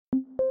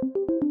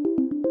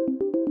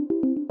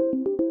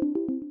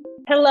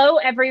Hello,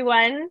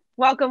 everyone.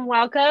 Welcome,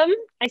 welcome.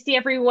 I see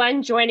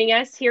everyone joining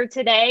us here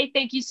today.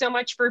 Thank you so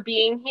much for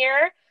being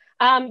here.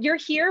 You're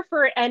here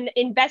for an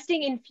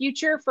Investing in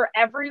Future for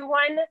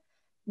Everyone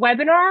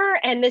webinar,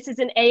 and this is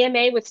an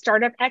AMA with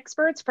startup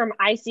experts from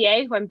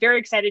ICA, who I'm very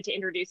excited to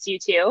introduce you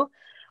to.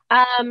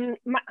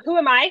 Who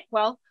am I?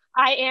 Well,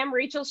 I am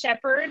Rachel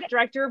Shepard,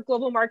 Director of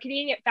Global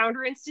Marketing at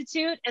Founder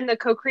Institute and the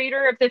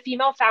co-creator of the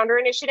Female Founder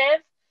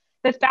Initiative.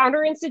 The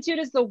Founder Institute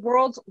is the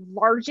world's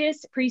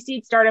largest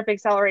pre-seed startup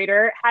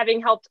accelerator, having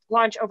helped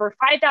launch over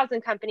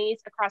 5,000 companies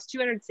across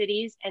 200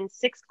 cities and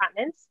 6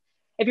 continents.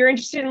 If you're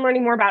interested in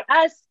learning more about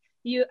us,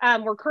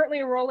 we're currently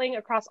enrolling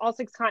across all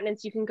 6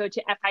 continents. You can go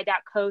to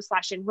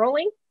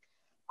fi.co/enrolling.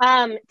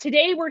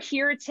 Today we're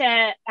here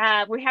to,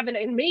 we have an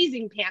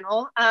amazing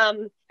panel,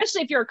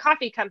 especially if you're a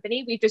coffee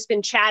company. We've just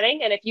been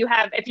chatting, and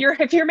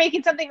if you're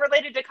making something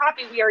related to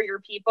coffee, we are your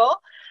people.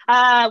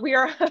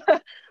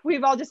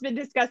 We've all just been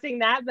discussing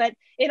that, but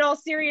in all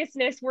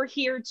seriousness, we're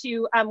here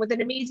to, with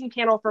an amazing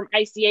panel from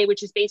ICA,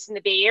 which is based in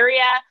the Bay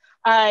Area,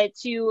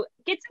 to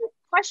get some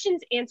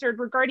questions answered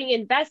regarding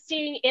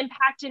investing,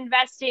 impact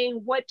investing,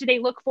 what do they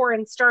look for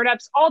in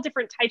startups, all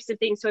different types of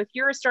things. So if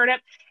you're a startup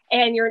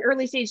and you're an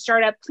early stage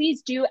startup,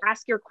 please do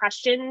ask your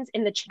questions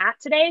in the chat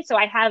today. So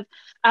I have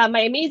my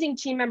amazing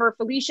team member,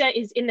 Felicia,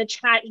 is in the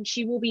chat, and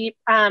she will be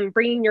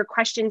bringing your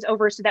questions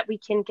over so that we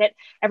can get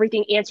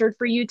everything answered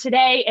for you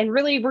today. And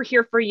really, we're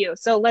here for you.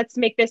 So let's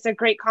make this a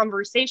great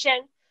conversation.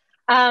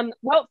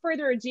 Without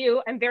further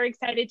ado, I'm very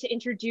excited to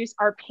introduce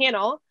our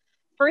panel.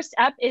 First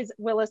up is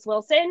Willis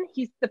Wilson.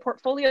 He's the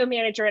portfolio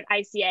manager at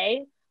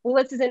ICA.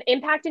 Willis is an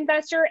impact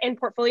investor and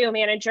portfolio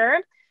manager.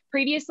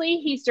 Previously,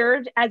 he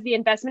served as the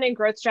investment and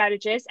growth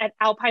strategist at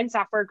Alpine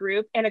Software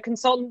Group and a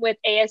consultant with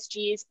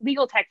ASG's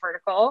legal tech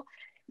vertical.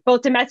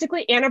 Both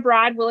domestically and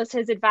abroad, Willis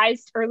has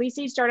advised early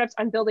stage startups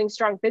on building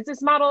strong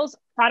business models,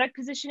 product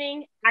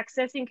positioning,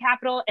 accessing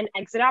capital, and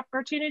exit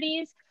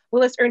opportunities.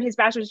 Willis earned his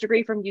bachelor's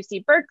degree from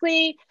UC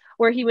Berkeley,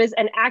 where he was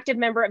an active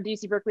member of the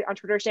UC Berkeley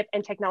entrepreneurship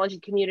and technology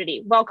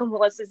community. Welcome,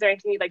 Willis. Is there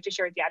anything you'd like to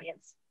share with the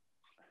audience?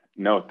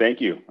 No,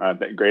 thank you.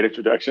 Great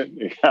introduction.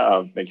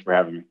 Thank you for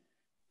having me.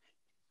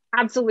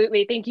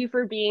 Absolutely. Thank you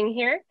for being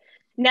here.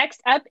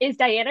 Next up is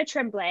Diana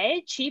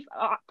Tremblay, Chief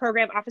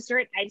Program Officer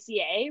at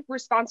ICA,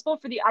 responsible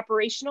for the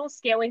operational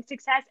scaling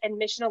success and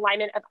mission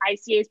alignment of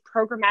ICA's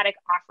programmatic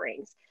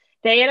offerings.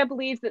 Diana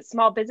believes that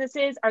small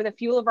businesses are the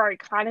fuel of our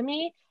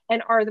economy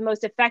and are the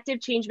most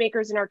effective change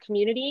makers in our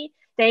community.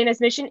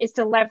 Diana's mission is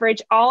to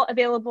leverage all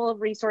available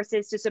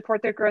resources to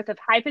support the growth of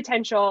high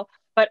potential,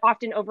 but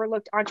often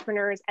overlooked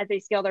entrepreneurs as they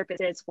scale their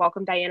business.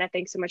 Welcome, Diana.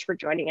 Thanks so much for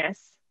joining us.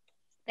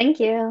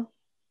 Thank you.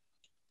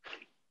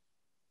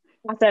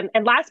 Awesome.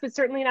 And last but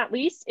certainly not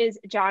least is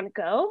John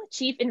Go,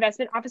 Chief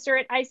Investment Officer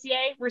at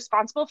ICA,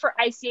 responsible for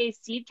ICA's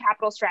seed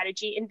capital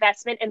strategy,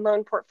 investment and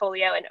loan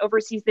portfolio, and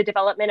oversees the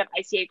development of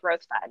ICA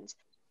Growth Fund.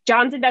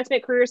 John's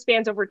investment career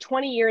spans over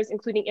 20 years,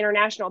 including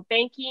international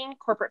banking,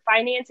 corporate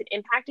finance, and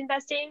impact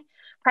investing.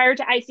 Prior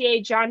to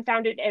ICA, John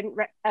founded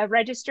a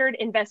registered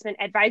investment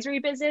advisory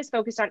business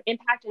focused on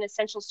impact and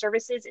essential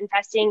services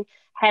investing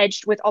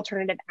hedged with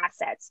alternative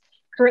assets.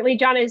 Currently,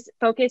 John is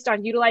focused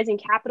on utilizing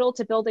capital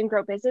to build and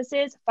grow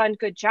businesses, fund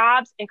good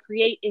jobs, and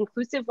create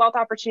inclusive wealth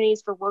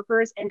opportunities for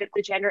workers and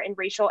the gender and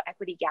racial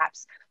equity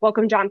gaps.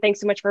 Welcome, John.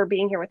 Thanks so much for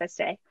being here with us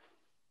today.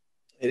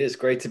 It is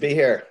great to be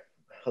here.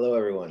 Hello,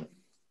 everyone.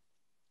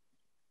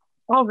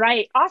 All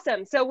right,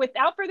 awesome. So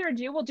without further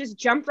ado, we'll just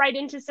jump right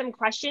into some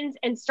questions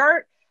and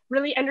start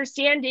really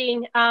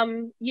understanding,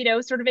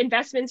 sort of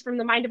investments from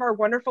the mind of our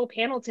wonderful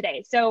panel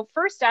today. So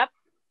first up,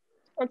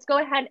 let's go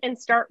ahead and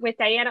start with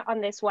Diana on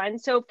this one.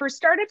 So for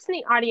startups in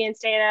the audience,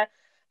 Diana,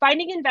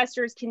 finding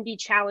investors can be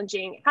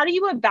challenging. How do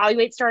you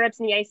evaluate startups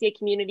in the ICA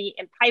community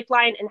and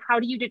pipeline, and how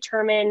do you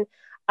determine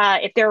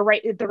if they're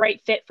the right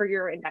fit for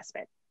your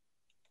investment?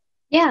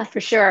 Yeah,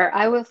 for sure.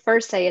 I will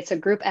first say it's a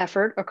group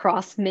effort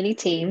across many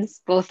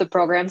teams, both the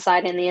program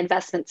side and the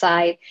investment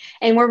side.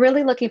 And we're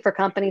really looking for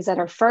companies that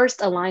are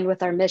first aligned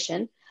with our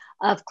mission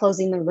of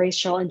closing the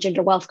racial and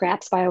gender wealth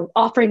gaps by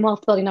offering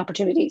wealth building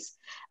opportunities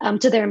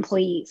to their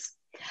employees.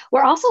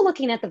 We're also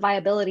looking at the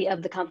viability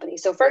of the company.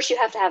 So first you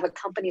have to have a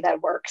company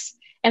that works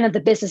and that the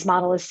business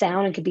model is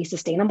sound and can be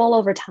sustainable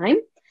over time.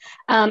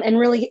 And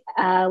really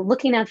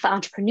looking at the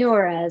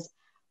entrepreneur as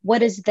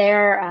what is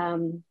their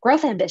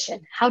growth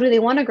ambition? How do they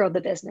want to grow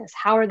the business?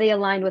 How are they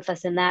aligned with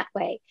us in that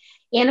way?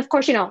 And of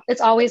course,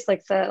 it's always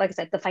like I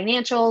said, the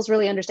financials,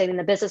 really understanding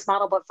the business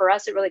model. But for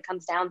us, it really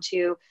comes down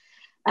to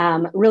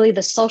really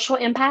the social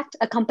impact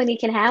a company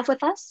can have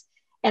with us.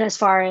 And as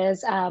far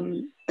as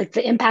like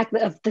the impact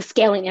of the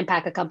scaling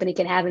impact a company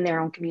can have in their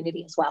own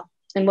community as well.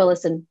 And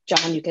Willis and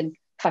John, you can,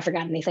 if I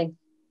forgot anything.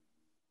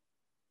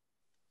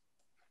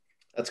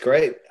 That's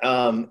great.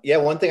 Yeah,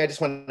 one thing I just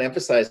want to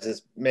emphasize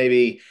is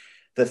maybe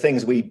the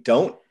things we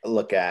don't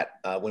look at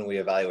when we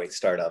evaluate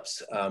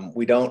startups.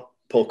 We don't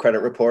pull credit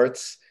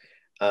reports.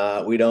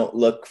 We don't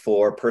look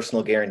for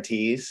personal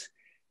guarantees.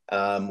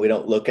 We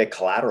don't look at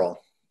collateral.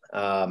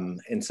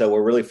 And so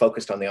we're really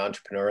focused on the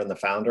entrepreneur and the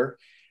founder.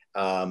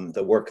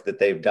 the work that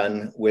they've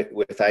done with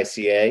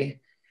ICA.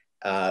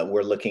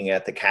 We're looking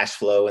at the cash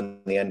flow and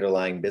the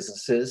underlying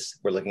businesses.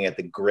 We're looking at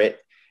the grit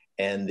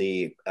and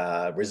the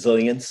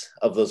resilience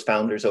of those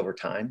founders over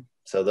time.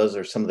 So those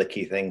are some of the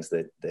key things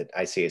that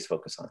ICA is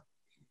focused on.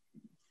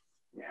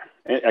 Yeah,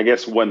 and I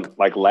guess one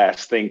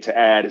last thing to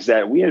add is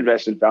that we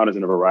invest in founders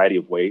in a variety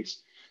of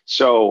ways.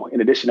 So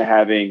in addition to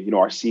having,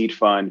 our seed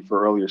fund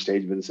for earlier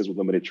stage businesses with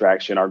limited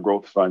traction, our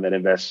growth fund that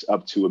invests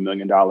up to $1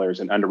 million in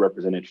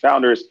underrepresented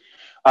founders,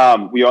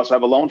 we also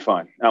have a loan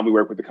fund. We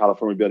work with the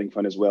California Building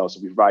Fund as well. So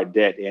we provide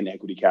debt and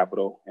equity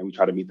capital, and we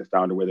try to meet the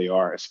founder where they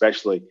are,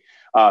 especially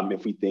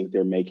if we think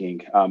they're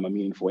making a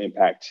meaningful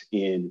impact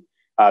in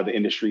the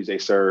industries they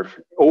serve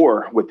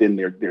or within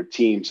their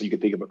team. So you can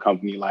think of a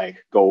company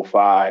like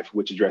Goal5,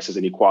 which addresses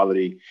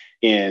inequality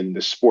in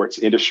the sports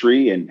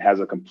industry and has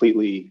a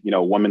completely,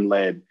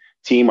 woman-led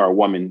team, or a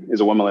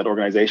woman-led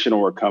organization,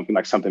 or a company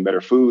like Something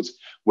Better Foods,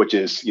 which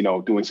is,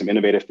 doing some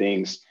innovative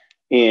things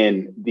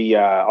in the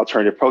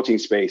alternative protein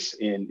space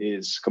and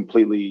is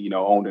completely,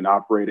 owned and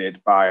operated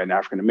by an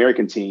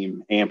African-American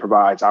team and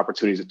provides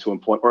opportunities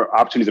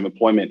of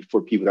employment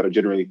for people that are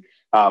generally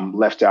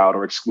left out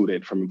or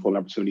excluded from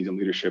employment opportunities and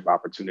leadership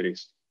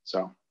opportunities.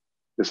 So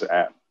just to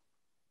add.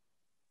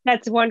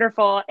 That's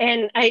wonderful.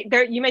 And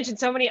you mentioned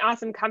so many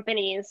awesome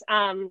companies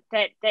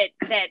that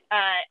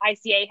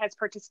ICA has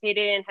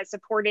participated in, has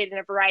supported in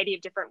a variety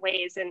of different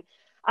ways. And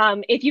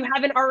if you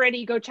haven't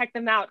already, go check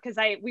them out, because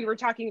we were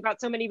talking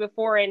about so many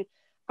before, and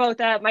both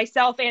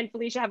myself and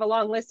Felicia have a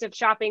long list of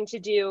shopping to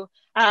do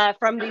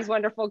from these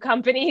wonderful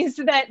companies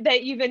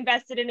that you've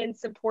invested in and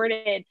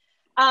supported.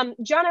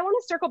 John, I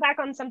want to circle back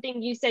on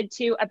something you said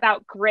too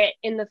about grit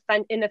in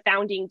the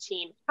founding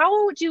team.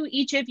 How do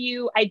each of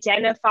you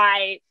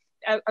identify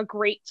a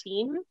great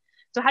team?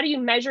 So how do you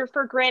measure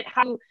for grit?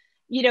 How do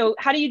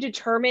you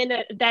determine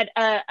that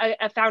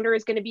a founder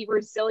is going to be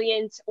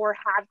resilient or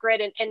have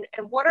grit? And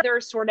what are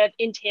their sort of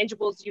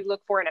intangibles you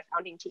look for in a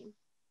founding team?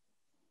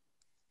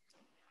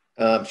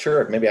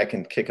 Sure, maybe I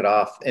can kick it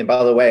off. And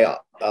by the way,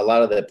 a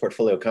lot of the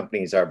portfolio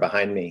companies are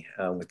behind me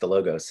with the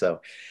logo.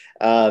 So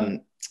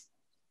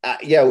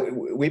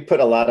we put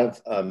a lot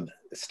of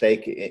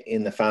stake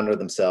in the founder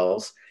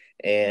themselves.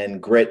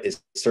 And grit is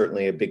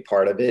certainly a big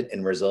part of it,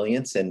 and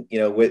resilience. And,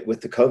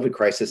 with the COVID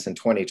crisis in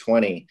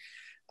 2020,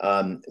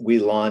 we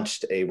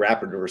launched a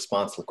rapid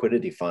response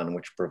liquidity fund,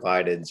 which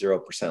provided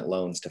 0%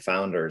 loans to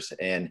founders.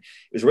 And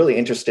it was really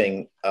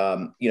interesting.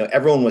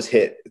 Everyone was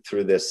hit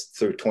through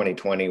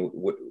 2020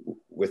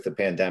 with the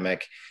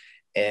pandemic,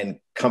 and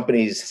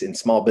companies and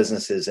small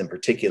businesses in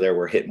particular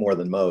were hit more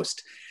than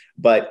most.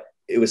 But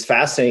it was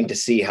fascinating to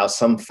see how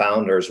some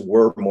founders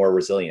were more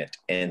resilient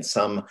and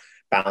some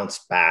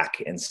bounced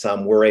back, and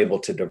some were able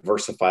to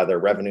diversify their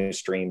revenue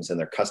streams and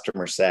their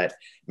customer set,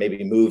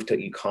 maybe move to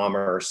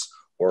e-commerce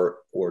or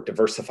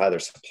diversify their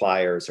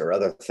suppliers or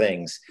other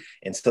things.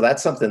 And so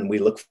that's something we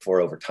look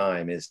for over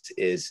time is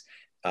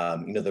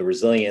the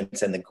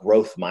resilience and the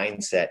growth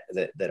mindset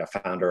that a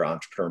founder or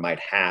entrepreneur might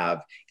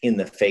have in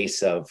the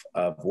face of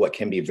what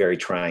can be very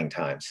trying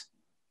times.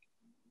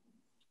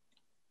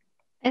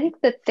 I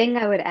think the thing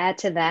I would add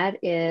to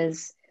that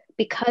is,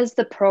 because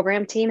the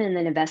program team and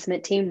the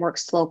investment team work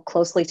so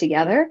closely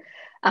together,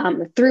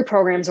 through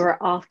programs, we're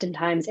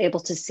oftentimes able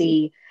to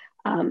see,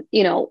 when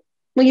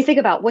you think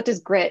about what does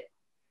grit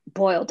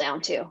boil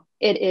down to,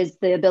 it is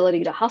the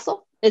ability to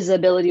hustle, is the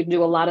ability to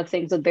do a lot of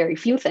things with very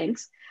few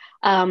things.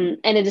 And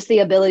it is the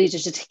ability to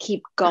just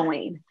keep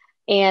going.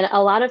 And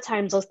a lot of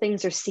times those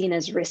things are seen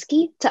as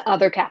risky to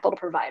other capital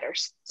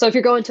providers. So if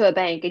you're going to a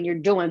bank and you're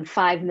doing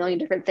 5 million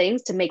different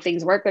things to make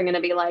things work, they're going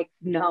to be like,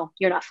 no,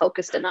 you're not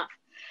focused enough.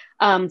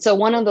 So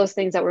one of those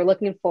things that we're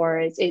looking for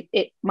is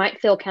it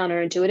might feel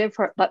counterintuitive,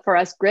 but for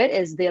us, grit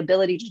is the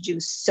ability to do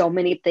so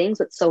many things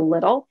with so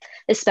little,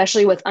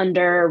 especially with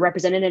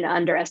underrepresented and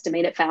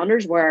underestimated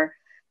founders, where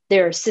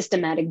there are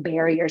systematic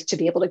barriers to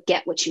be able to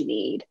get what you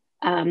need.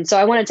 So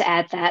I wanted to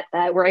add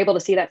that we're able to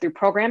see that through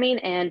programming,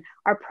 and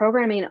our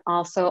programming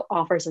also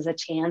offers us a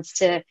chance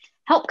to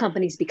help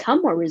companies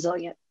become more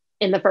resilient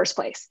in the first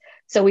place.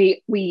 So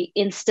we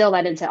instill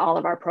that into all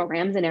of our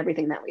programs and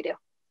everything that we do.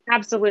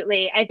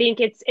 Absolutely. I think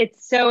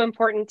it's so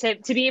important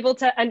to be able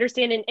to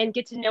understand and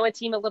get to know a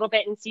team a little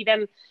bit and see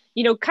them,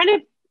 kind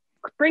of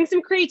bring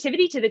some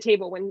creativity to the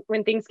table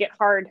when things get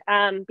hard,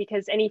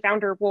 because any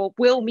founder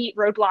will meet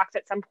roadblocks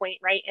at some point,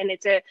 right? And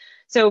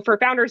so for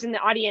founders in the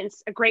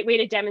audience, a great way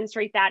to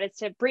demonstrate that is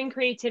to bring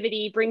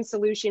creativity, bring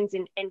solutions,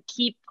 and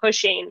keep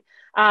pushing,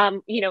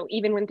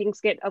 even when things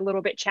get a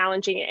little bit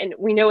challenging. And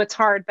we know it's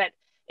hard, but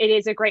it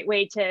is a great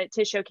way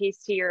to showcase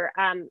to your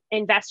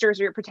investors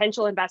or your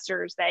potential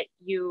investors that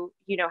you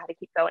know how to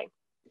keep going.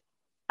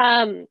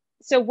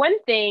 So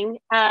one thing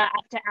I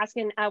have to ask,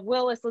 and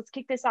Will, let's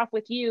kick this off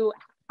with you.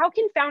 How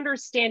can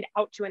founders stand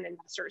out to an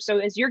investor? So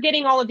as you're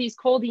getting all of these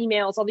cold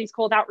emails, all these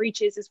cold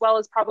outreaches, as well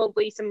as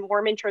probably some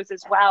warm intros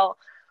as well,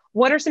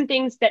 what are some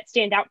things that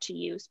stand out to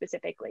you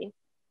specifically?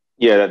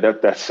 Yeah,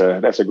 that's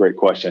a great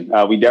question.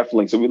 We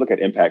definitely, so we look at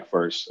impact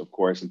first, of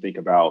course, and think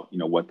about,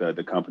 what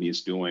the company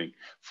is doing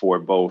for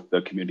both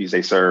the communities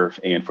they serve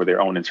and for their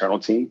own internal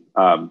team.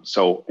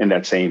 So in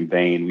that same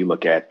vein, we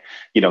look at,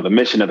 the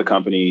mission of the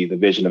company, the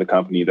vision of the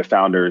company, the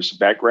founders'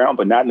 background,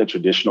 but not in the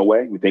traditional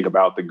way. We think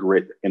about the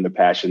grit and the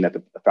passion that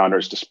the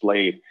founders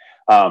displayed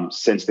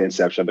since the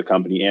inception of the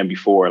company and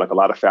before. Like a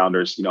lot of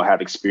founders,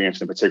 have experience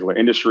in a particular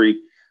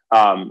industry,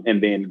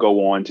 and then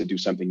go on to do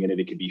something in it.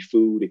 It could be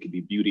food, it could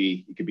be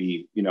beauty, it could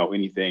be,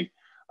 anything.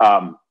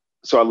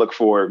 So I look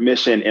for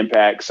mission,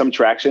 impact, some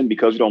traction,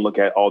 because we don't look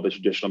at all the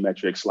traditional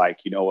metrics like,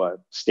 a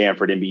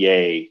Stanford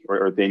MBA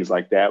or things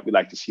like that. We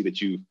like to see that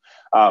you've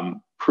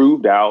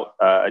proved out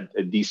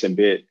a decent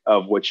bit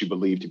of what you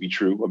believe to be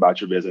true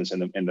about your business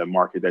and the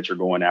market that you're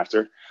going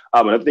after.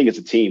 Another thing is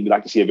a team. We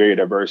like to see a very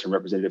diverse and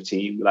representative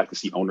team. We like to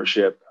see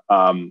ownership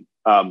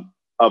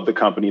of the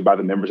company by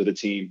the members of the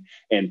team,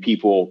 and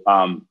people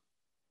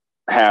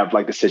have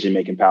like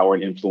decision-making power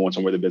and influence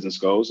on where the business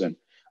goes. And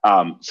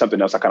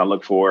something else I kind of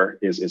look for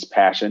is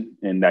passion.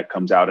 And that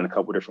comes out in a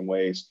couple of different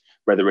ways,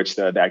 whether it's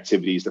the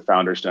activities the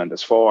founders done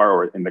thus far,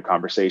 or in the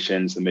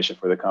conversations, the mission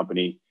for the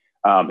company,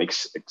 et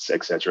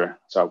cetera.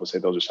 So I would say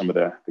those are some of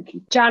the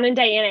key. John and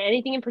Diana,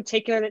 anything in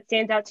particular that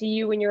stands out to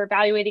you when you're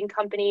evaluating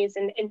companies?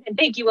 And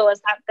thank you, Willis.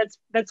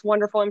 That's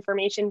wonderful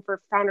information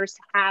for founders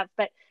to have.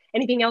 But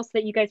anything else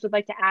that you guys would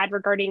like to add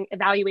regarding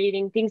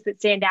evaluating things that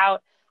stand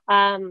out,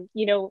 when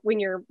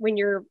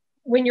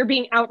you're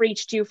being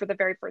outreached to for the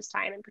very first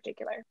time in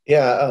particular?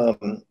 Yeah,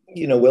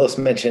 Willis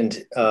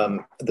mentioned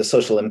the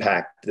social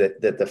impact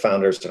that the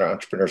founders and our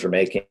entrepreneurs are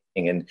making,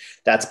 and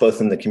that's both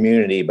in the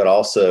community, but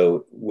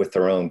also with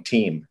their own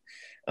team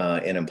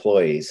and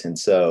employees. And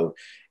so,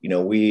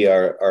 we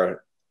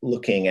are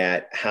looking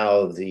at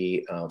how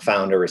the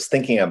founder is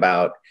thinking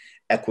about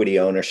equity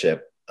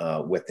ownership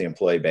with the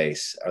employee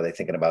base. Are they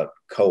thinking about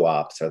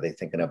co-ops? Are they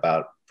thinking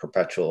about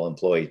perpetual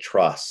employee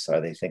trusts? Are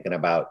they thinking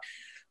about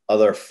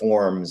other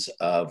forms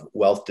of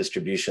wealth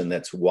distribution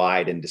that's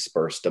wide and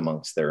dispersed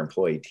amongst their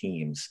employee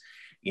teams?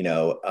 And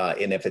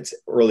if it's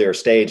earlier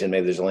stage and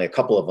maybe there's only a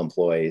couple of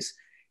employees,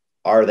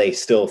 are they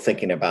still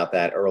thinking about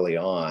that early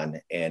on?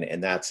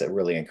 And that's a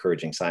really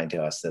encouraging sign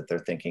to us that they're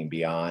thinking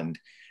beyond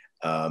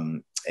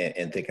and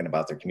thinking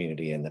about their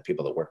community and the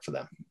people that work for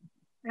them.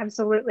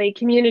 Absolutely.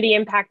 Community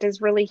impact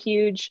is really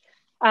huge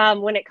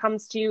when it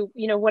comes to,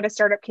 what a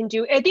startup can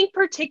do. I think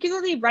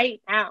particularly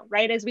right now,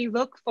 right, as we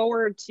look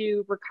forward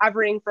to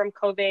recovering from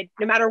COVID,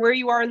 no matter where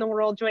you are in the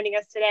world joining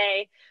us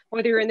today,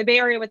 whether you're in the Bay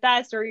Area with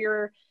us or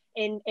you're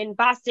in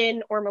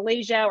Boston or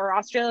Malaysia or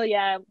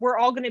Australia, we're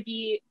all going to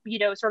be,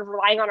 sort of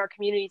relying on our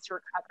communities to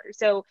recover.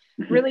 So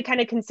really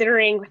kind of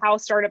considering how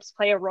startups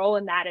play a role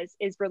in that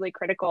is really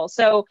critical.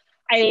 So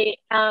I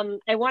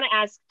want to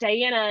ask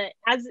Diana,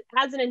 as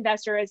an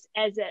investor, as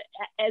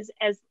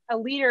a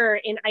leader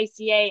in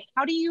ICA,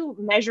 how do you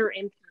measure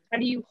impact? How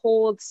do you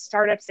hold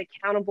startups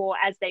accountable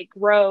as they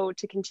grow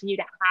to continue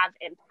to have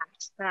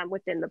impact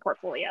within the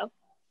portfolio?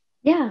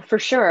 Yeah, for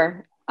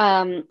sure.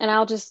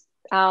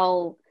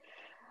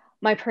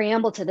 My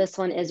preamble to this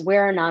one is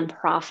we're a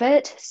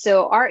nonprofit,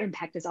 so our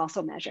impact is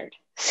also measured.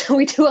 So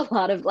we do a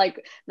lot of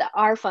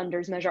our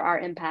funders measure our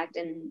impact,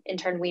 and in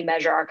turn, we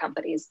measure our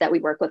companies that we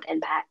work with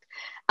impact.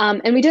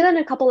 And we do that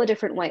in a couple of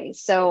different ways.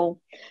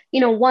 So,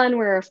 one,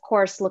 we're of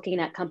course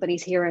looking at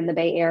companies here in the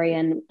Bay Area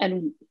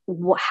and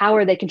how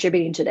are they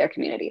contributing to their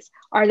communities?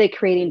 Are they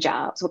creating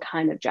jobs? What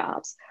kind of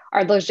jobs?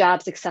 Are those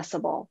jobs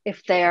accessible?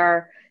 If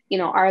they're,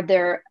 are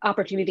there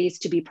opportunities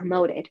to be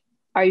promoted?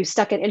 Are you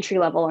stuck at entry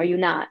level? Are you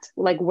not?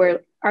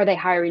 Where are they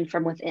hiring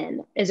from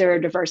within? Is there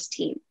a diverse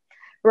team?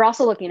 We're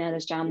also looking at,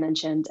 as John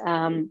mentioned,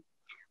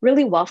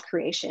 really wealth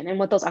creation and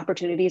what those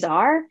opportunities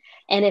are.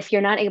 And if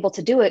you're not able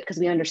to do it, because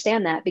we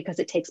understand that, because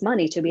it takes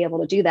money to be able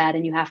to do that,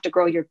 and you have to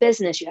grow your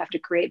business, you have to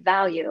create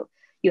value,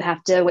 you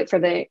have to wait for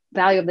the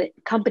value of the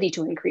company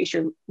to increase,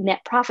 your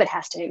net profit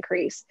has to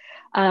increase.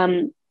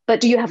 But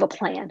do you have a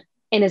plan?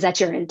 And is that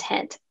your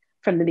intent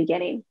from the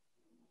beginning?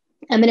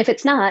 I mean, if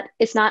it's not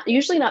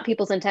usually not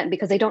people's intent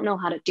because they don't know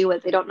how to do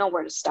it. They don't know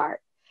where to start.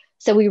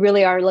 So we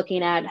really are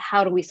looking at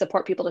how do we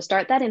support people to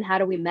start that, and how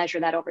do we measure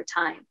that over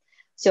time?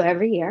 So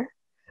every year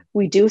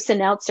we do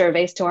send out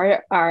surveys to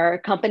our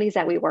companies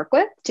that we work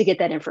with to get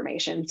that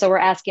information. So we're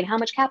asking, how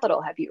much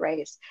capital have you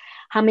raised?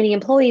 How many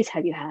employees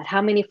have you had?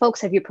 How many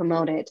folks have you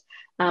promoted?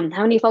 How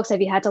many folks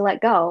have you had to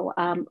let go?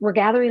 We're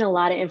gathering a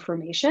lot of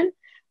information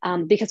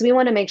because we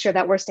want to make sure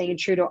that we're staying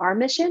true to our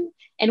mission.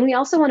 And we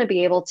also want to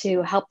be able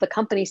to help the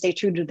company stay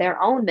true to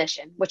their own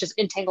mission, which is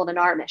entangled in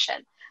our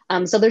mission.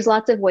 So there's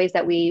lots of ways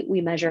that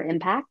we measure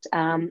impact.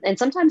 And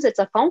sometimes it's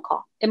a phone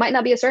call. It might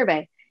not be a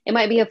survey. It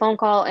might be a phone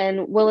call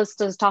and Willis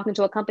is talking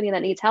to a company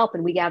that needs help,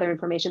 and we gather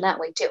information that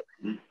way too.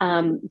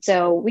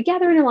 So we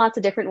gather in lots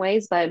of different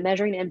ways, but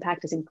measuring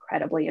impact is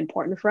incredibly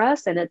important for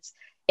us. And it's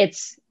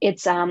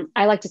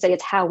I like to say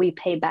it's how we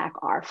pay back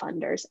our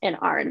funders and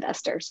our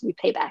investors. We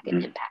pay back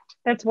in impact.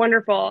 That's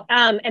wonderful.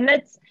 And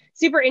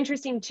super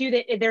interesting too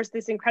that there's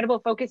this incredible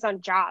focus on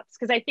jobs,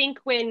 because I think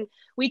when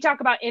we talk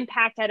about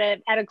impact at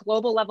a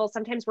global level,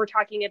 sometimes we're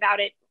talking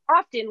about it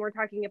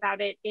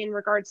in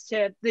regards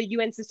to the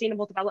UN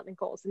Sustainable Development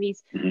Goals and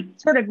these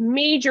sort of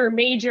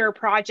major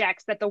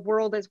projects that the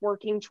world is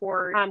working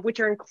toward, which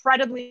are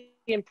incredibly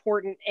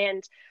important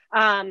and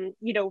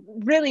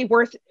really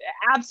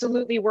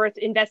absolutely worth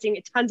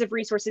investing tons of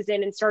resources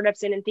in and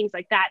startups in and things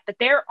like that. But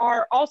there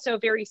are also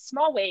very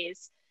small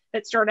ways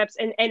that startups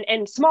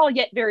and small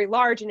yet very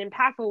large and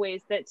impactful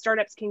ways that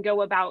startups can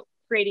go about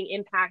creating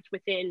impact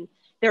within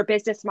their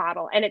business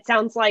model. And it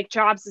sounds like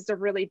jobs is a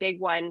really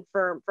big one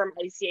from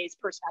ICA's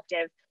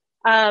perspective.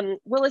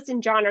 Willis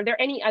and John, are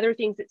there any other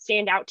things that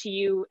stand out to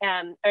you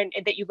and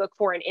that you look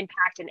for in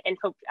impact and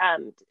hope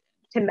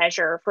to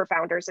measure for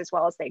founders as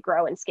well as they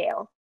grow and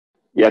scale?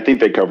 Yeah, I think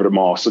they covered them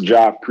all. So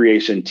job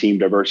creation, team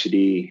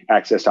diversity,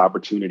 access to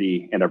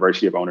opportunity, and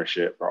diversity of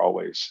ownership are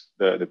always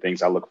the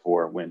things I look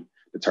for when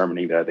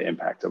determining the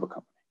impact of a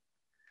company.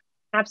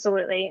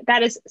 Absolutely.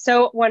 That is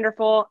so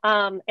wonderful.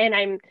 And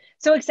I'm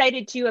so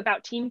excited too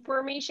about team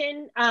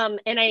formation. And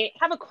I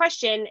have a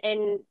question,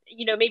 and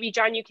maybe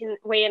John, you can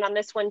weigh in on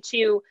this one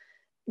too.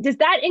 Does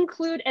that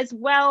include as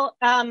well,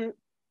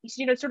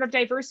 sort of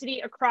diversity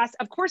across,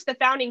 of course, the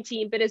founding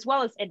team, but as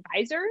well as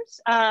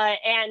advisors? How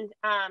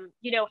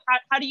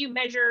do you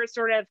measure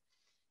sort of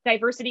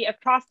diversity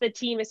across the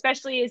team,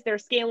 especially as they're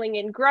scaling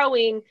and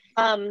growing,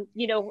 and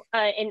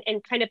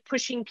kind of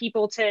pushing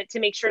people to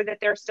make sure that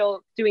they're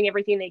still doing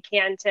everything they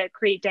can to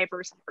create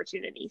diverse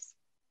opportunities?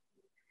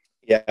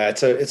 Yeah,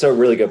 it's a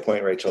really good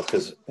point, Rachel,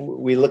 because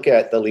we look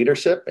at the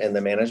leadership and the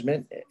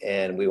management,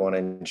 and we want to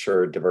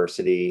ensure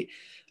diversity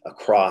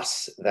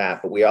across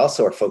that. But we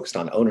also are focused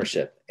on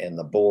ownership and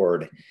the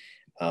board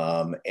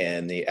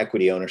and the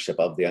equity ownership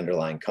of the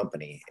underlying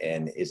company.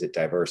 And is it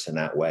diverse in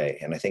that way?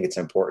 And I think it's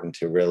important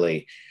to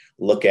really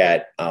look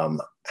at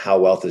how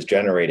wealth is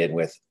generated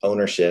with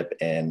ownership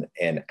and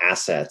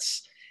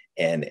assets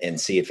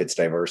and see if it's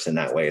diverse in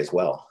that way as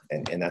well.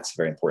 And that's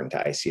very important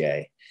to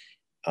ICA.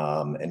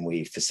 And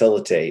we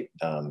facilitate,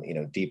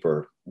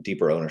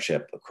 deeper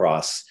ownership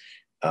across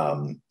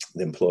the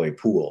employee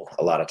pool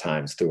a lot of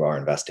times through our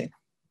investing.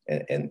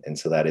 And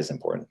so that is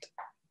important.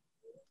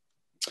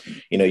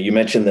 You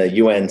mentioned the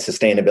UN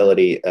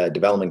Sustainability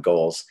Development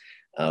Goals.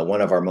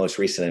 One of our most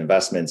recent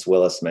investments,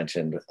 Willis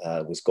mentioned,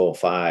 was Goal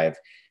 5.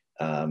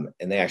 And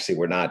they actually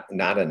were not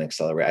an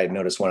accelerator. I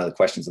noticed one of the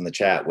questions in the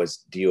chat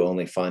was, do you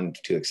only fund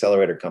to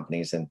accelerator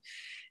companies?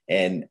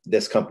 And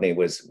this company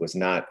was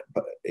not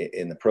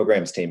in the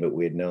programs team, but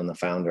we had known the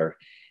founder.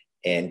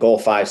 And Goal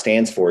 5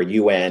 stands for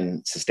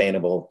UN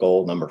Sustainable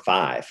Goal number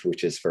 5,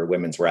 which is for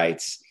women's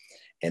rights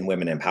and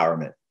women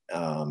empowerment.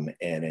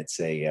 And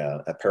it's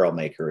a apparel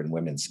maker in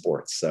women's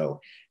sports.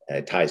 So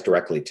it ties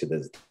directly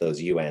to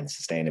those UN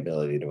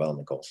Sustainability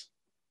Development Goals.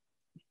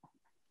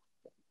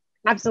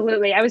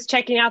 Absolutely. I was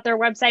checking out their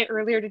website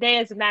earlier today,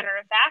 as a matter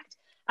of fact.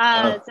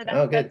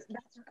 That's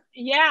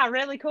yeah,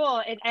 really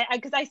cool.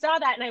 Because I saw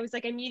that and I was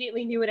like,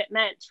 immediately knew what it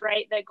meant,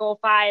 right? That Goal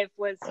 5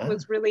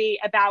 was really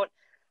about,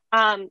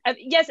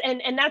 yes.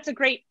 And that's a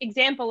great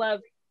example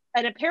of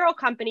an apparel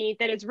company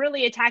that is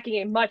really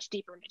attacking a much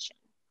deeper mission.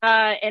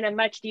 And a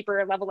much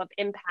deeper level of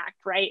impact,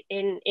 right,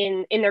 in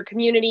their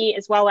community,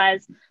 as well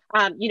as,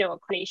 a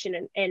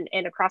nation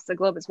and across the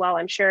globe as well,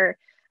 I'm sure.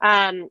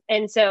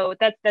 And so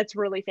that's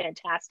really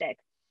fantastic.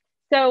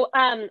 So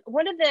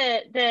one of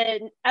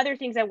the other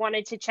things I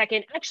wanted to check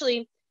in,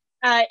 actually,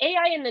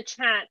 AI in the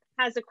chat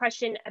has a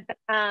question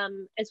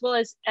as well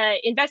as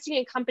investing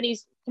in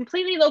companies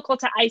completely local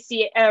to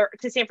ICA or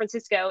to San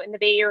Francisco in the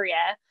Bay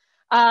Area.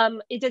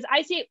 Does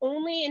ICA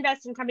only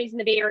invest in companies in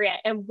the Bay Area?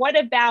 And what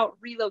about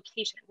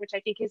relocation, which I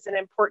think is an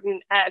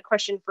important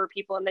question for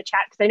people in the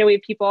chat, because I know we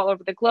have people all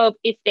over the globe.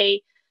 If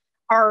they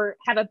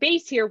have a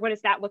base here, what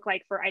does that look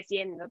like for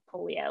ICA and the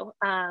polio?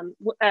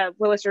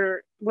 Willis, do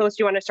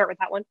you want to start with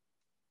that one?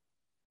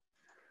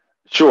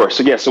 Sure.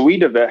 So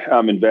we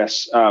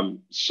invest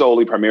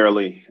solely,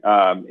 primarily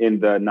in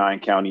the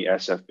 9-county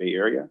SF Bay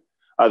Area.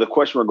 The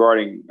question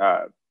regarding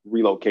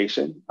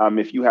relocation,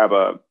 if you have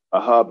a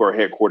hub or a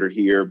headquarter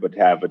here, but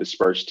have a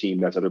dispersed team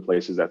that's other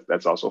places,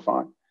 that's also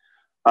fine.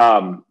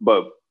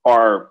 But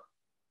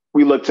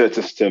we look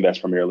to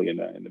invest primarily in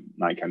the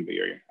 9-county Bay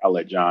Area. I'll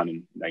let John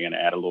and Diana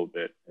add a little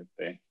bit if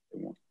they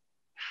want.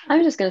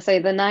 I'm just going to say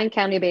the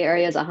 9-county Bay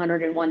Area is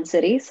 101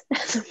 cities.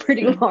 It's a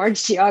pretty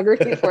large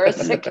geography for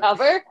us to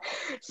cover.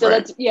 So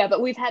right.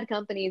 But we've had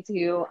companies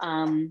who,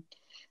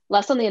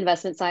 less on the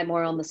investment side,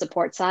 more on the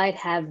support side,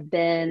 have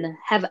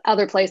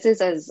other places,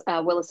 as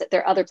Willis said,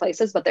 there are other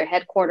places, but their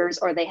headquarters,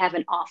 or they have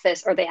an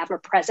office, or they have a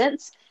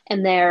presence,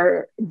 and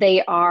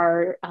they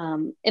are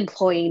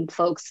employing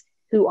folks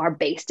who are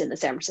based in the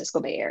San Francisco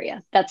Bay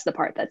Area. That's the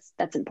part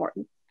that's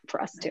important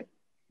for us too.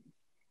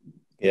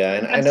 Yeah,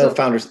 and I know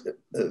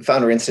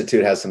Founder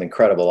Institute has some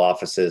incredible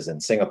offices in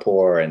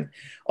Singapore and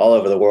all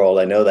over the world.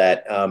 I know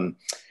that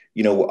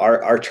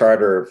our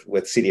charter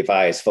with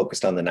CDFI is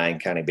focused on the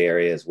 9-county Bay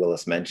Area, as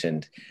Willis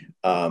mentioned,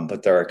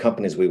 but there are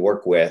companies we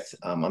work with.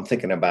 I'm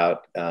thinking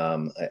about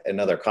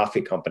another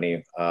coffee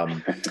company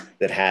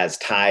that has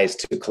ties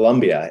to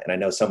Colombia, and I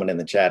know someone in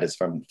the chat is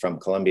from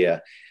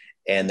Colombia,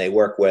 and they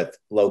work with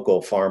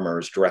local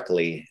farmers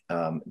directly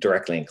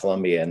in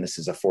Colombia. And this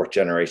is a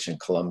 4th-generation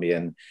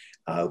Colombian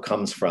who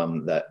comes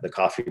from the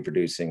coffee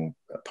producing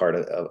part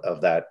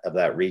of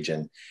that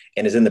region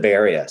and is in the Bay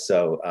Area.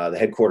 So the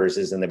headquarters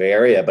is in the Bay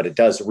Area, but it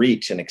does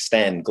reach and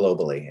extend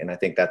globally. And I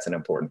think that's an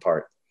important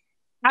part.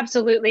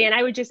 Absolutely. And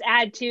I would just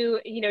add to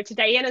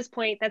Diana's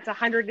point, that's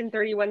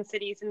 131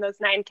 cities in those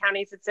 9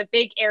 counties. It's a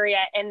big area,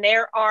 and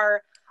there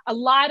are a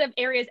lot of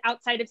areas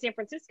outside of San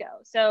Francisco.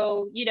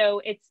 So,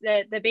 it's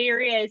the Bay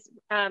Area is,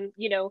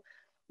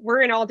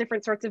 we're in all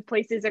different sorts of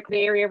places in the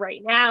Bay Area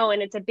right now.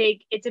 And it's a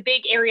big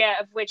area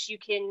of which you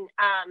can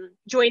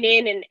join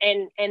in,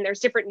 and there's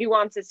different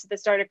nuances to the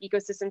startup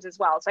ecosystems as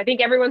well. So I think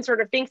everyone sort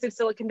of thinks of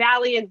Silicon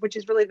Valley, and which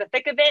is really the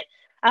thick of it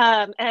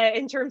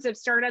in terms of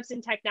startups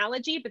and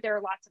technology, but there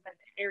are lots of other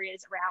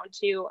areas around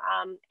too.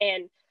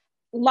 And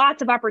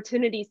lots of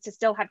opportunities to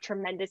still have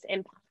tremendous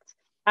impact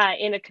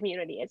in a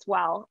community as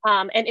well,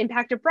 and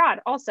impact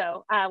abroad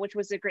also, which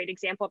was a great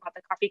example about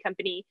the coffee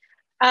company.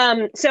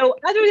 So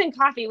other than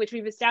coffee, which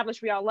we've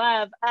established we all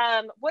love,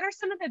 what are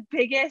some of the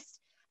biggest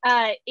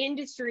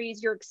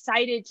industries you're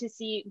excited to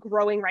see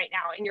growing right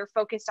now and you're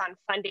focused on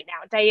funding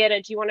now?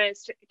 Diana, do you want to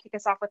kick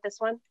us off with this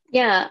one?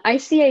 Yeah,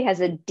 ICA has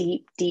a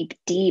deep, deep,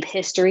 deep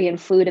history in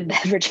food and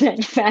beverage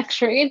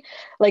manufacturing,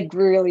 like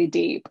really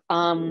deep.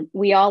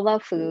 We all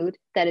love food.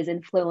 That is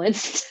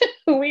influenced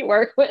who we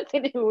work with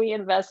and who we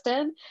invest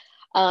in.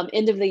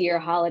 End of the year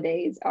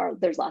holidays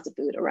there's lots of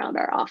food around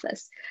our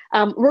office.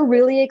 We're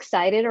really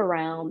excited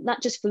around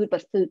not just food,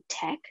 but food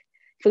tech.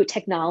 Food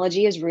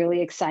technology is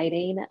really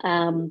exciting.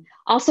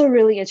 Also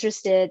really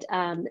interested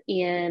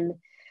in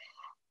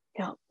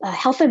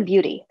health and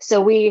beauty. So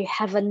we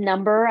have a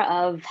number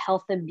of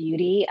health and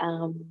beauty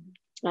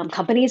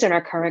companies in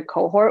our current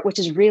cohort, which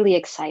is really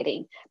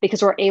exciting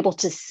because we're able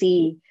to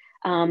see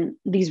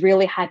these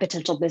really high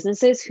potential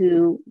businesses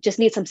who just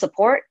need some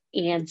support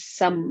and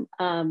some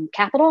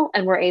capital,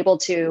 and we're able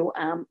to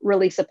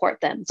really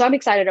support them. So I'm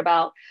excited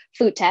about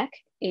food tech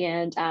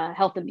and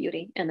health and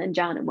beauty. And then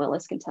John and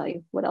Willis can tell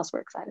you what else we're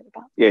excited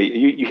about. Yeah,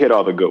 you hit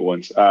all the good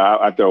ones.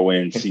 I throw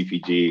in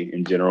CPG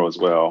in general as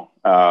well,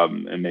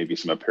 and maybe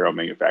some apparel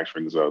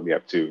manufacturing as well. We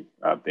have 2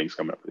 things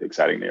coming up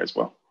exciting there as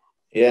well.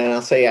 Yeah, and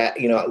I'll say,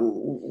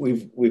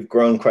 we've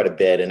grown quite a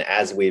bit, and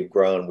as we've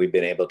grown, we've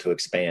been able to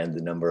expand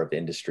the number of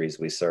industries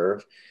we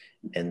serve,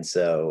 and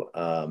so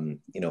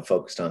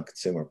focused on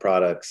consumer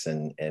products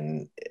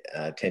and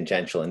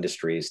tangential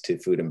industries to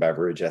food and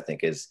beverage, I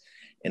think is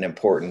an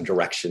important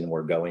direction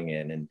we're going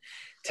in. And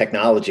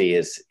technology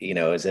is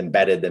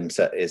embedded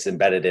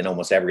in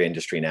almost every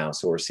industry now,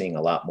 so we're seeing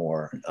a lot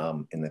more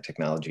in the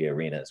technology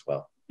arena as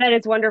well. That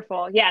is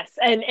wonderful. Yes.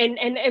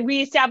 And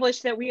we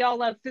established that we all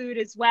love food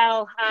as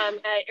well,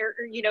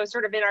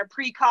 sort of in our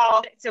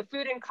pre-call. So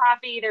food and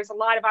coffee, there's a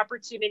lot of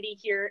opportunity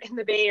here in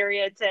the Bay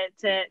Area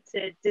to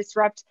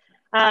disrupt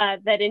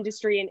that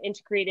industry and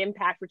to create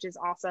impact, which is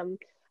awesome.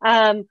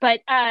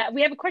 But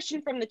we have a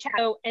question from the chat.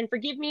 And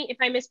forgive me if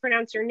I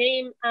mispronounce your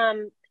name.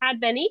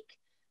 Advenik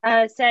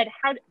said,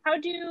 how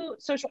do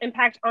social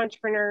impact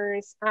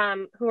entrepreneurs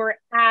who are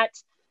at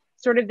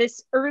sort of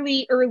this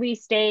early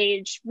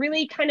stage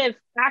really kind of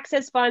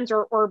access funds,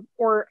 or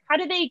how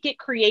do they get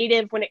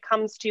creative when it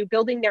comes to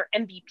building their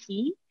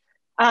MVP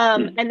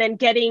and then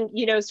getting,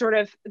 sort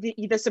of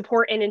the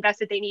support and invest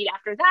that they need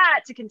after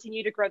that to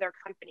continue to grow their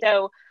company?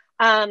 So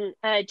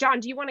John,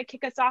 do you want to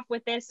kick us off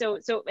with this? So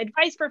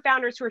advice for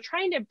founders who are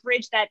trying to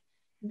bridge that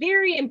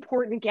very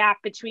important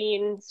gap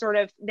between sort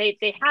of they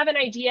have an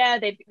idea,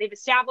 they've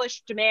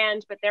established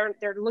demand, but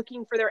they're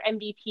looking for their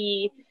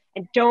MVP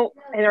and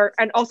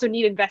also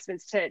need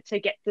investments to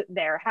get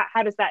there.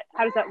 How does that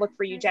look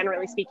for you,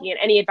 generally speaking? And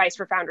any advice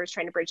for founders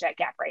trying to bridge that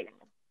gap right now?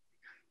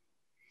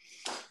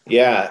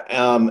 Yeah,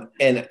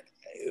 and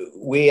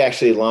we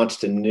actually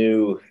launched a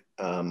new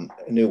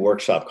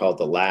workshop called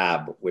the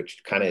Lab,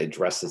 which kind of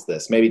addresses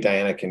this. Maybe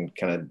Diana can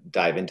kind of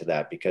dive into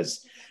that,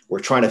 because we're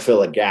trying to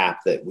fill a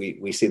gap that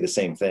we see the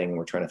same thing.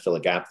 We're trying to fill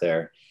a gap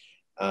there.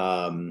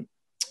 And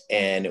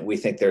we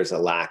think there's a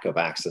lack of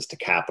access to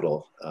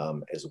capital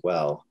as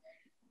well.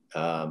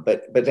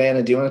 But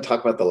Diana, do you want to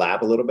talk about the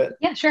Lab a little bit?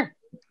 Yeah, sure.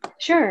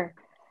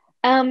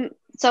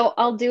 So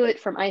I'll do it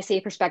from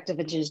ICA perspective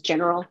and just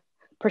general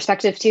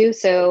perspective too.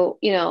 So,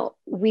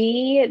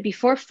 we've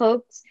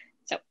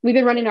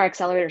been running our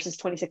accelerator since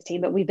 2016,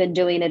 but we've been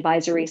doing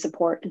advisory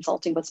support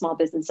consulting with small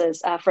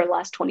businesses for the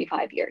last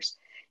 25 years.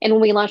 And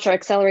when we launched our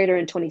accelerator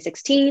in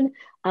 2016,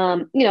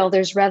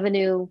 there's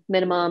revenue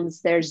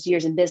minimums, there's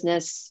years in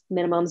business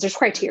minimums, there's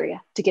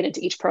criteria to get into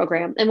each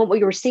program. And what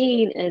we were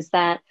seeing is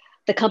that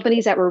the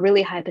companies that were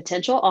really high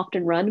potential,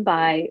 often run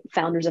by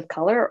founders of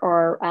color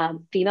or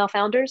female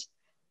founders,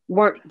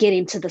 weren't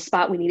getting to the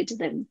spot we needed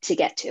them to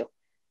get to.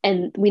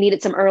 And we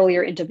needed some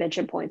earlier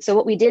intervention points. So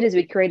what we did is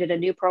we created a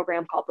new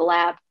program called the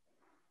Lab.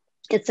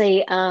 It's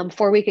a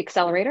 4-week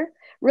accelerator,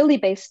 really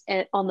based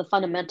on the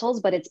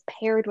fundamentals, but it's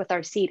paired with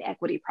our seed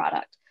equity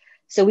product.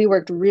 So we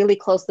worked really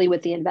closely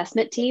with the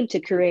investment team to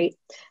create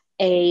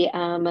a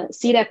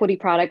seed equity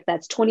product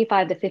that's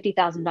 $25,000 to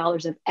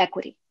 $50,000 of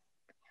equity.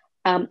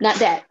 Not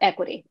debt,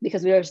 equity,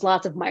 because there's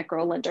lots of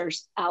micro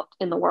lenders out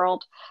in the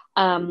world.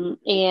 And,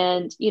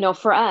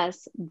 for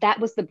us, that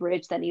was the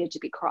bridge that needed to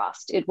be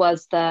crossed. It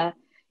was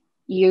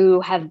you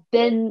have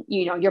been,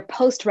 your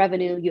post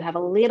revenue, you have a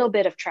little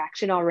bit of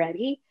traction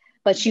already,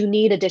 but you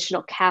need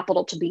additional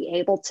capital to be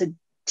able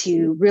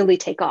to really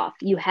take off.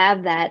 You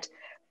have that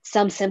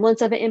some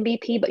semblance of an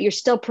MVP, but you're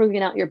still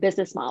proving out your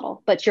business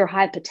model, but you're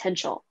high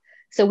potential.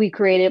 So we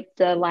created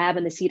the lab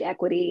and the seed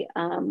equity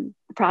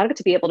product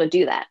to be able to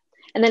do that.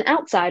 And then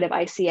outside of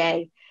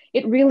ICA,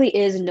 it really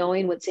is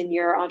knowing what's in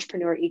your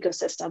entrepreneur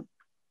ecosystem.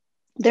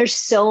 There's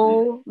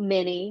so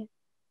many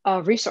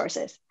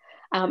resources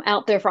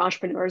out there for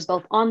entrepreneurs,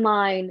 both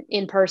online,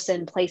 in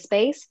person,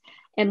 place-based.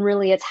 And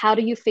really, it's how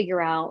do you figure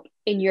out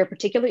in your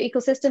particular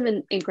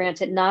ecosystem, and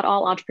granted, not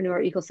all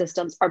entrepreneur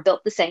ecosystems are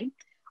built the same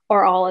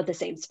or all at the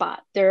same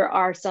spot. There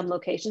are some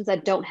locations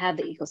that don't have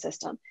the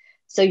ecosystem.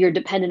 So you're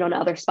dependent on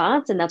other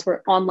spots, and that's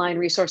where online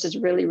resources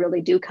really,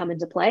 really do come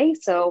into play.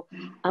 So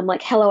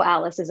like Hello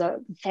Alice is a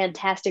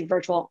fantastic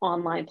virtual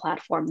online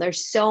platform.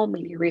 There's so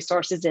many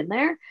resources in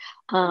there,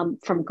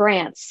 from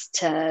grants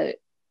to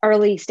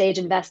early stage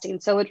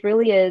investing. So it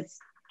really is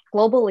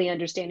globally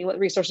understanding what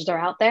resources are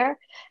out there.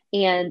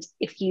 And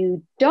if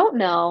you don't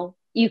know,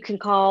 you can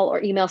call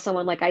or email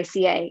someone like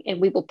ICA, and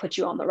we will put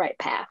you on the right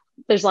path.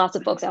 There's lots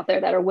of folks out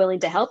there that are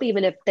willing to help,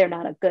 even if they're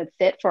not a good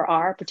fit for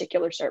our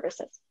particular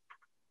services.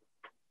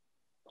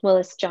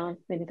 Willis, John,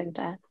 anything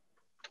to add?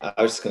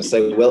 I was just going to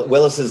say,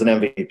 Willis is an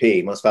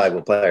MVP, most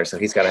valuable player, so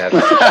he's got to have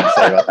something to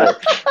say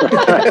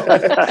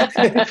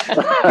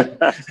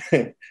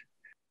about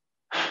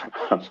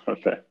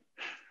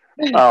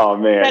Oh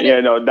man, yeah,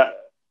 no.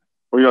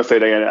 What are you gonna say,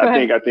 Diana?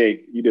 I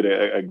think you did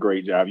a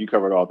great job. You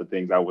covered all the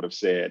things I would have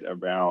said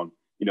around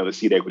the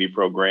seed equity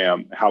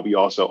program. How we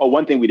also,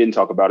 one thing we didn't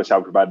talk about is how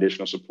we provide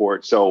additional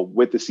support. So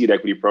with the seed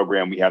equity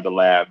program, we have the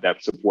lab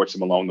that supports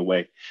them along the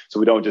way. So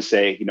we don't just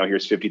say,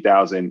 here's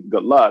 50,000,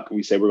 good luck.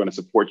 We say we're going to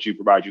support you,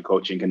 provide you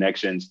coaching,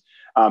 connections,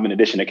 in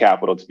addition to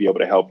capital to be able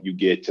to help you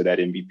get to that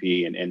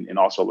MVP and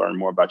also learn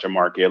more about your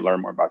market,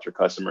 learn more about your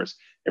customers,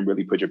 and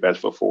really put your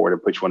best foot forward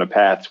and put you on a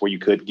path where you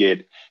could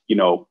get,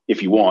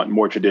 if you want,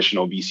 more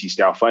traditional VC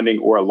style funding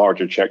or a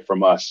larger check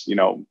from us,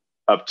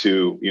 up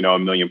to,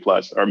 $1 million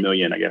plus or $1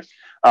 million, I guess,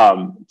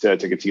 to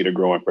continue to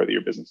grow and further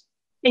your business.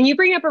 And you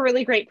bring up a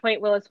really great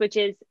point, Willis, which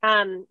is,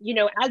 as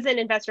an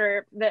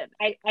investor, the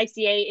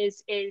ICA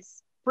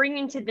is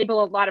bringing to the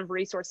table a lot of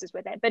resources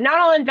with it, but not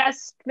all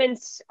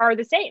investments are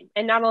the same,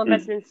 and not all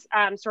investments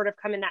sort of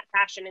come in that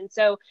fashion. And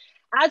so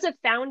as a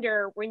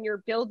founder, when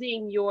you're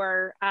building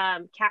your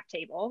cap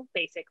table,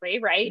 basically,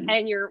 right,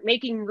 and you're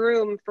making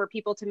room for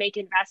people to make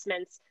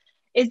investments,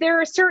 is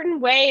there a certain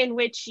way in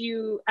which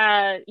you,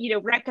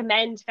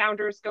 recommend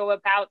founders go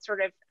about sort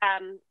of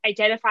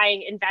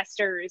identifying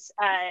investors,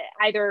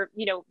 either,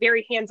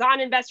 very hands-on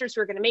investors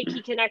who are going to make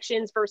key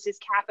connections versus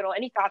capital?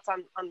 Any thoughts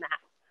on that?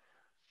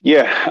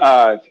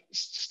 Yeah.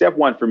 Step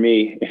one for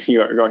me,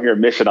 you're going to hear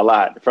mission a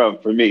lot from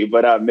me,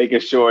 but making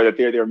sure that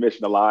they're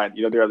mission aligned.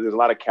 There's a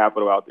lot of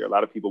capital out there. A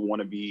lot of people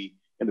want to be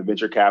in the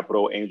venture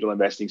capital, angel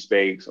investing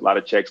space. A lot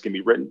of checks can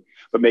be written,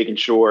 but making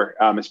sure,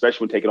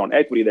 especially when taking on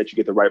equity, that you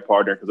get the right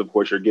partner, because of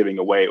course you're giving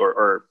away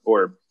or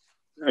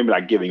maybe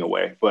not giving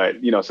away, but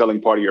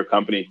selling part of your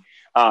company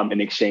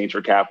in exchange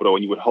for capital.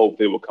 And you would hope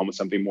that it will come with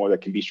something more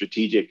that can be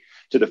strategic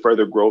to the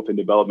further growth and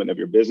development of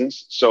your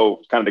business.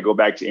 So kind of to go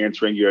back to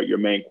answering your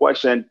main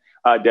question,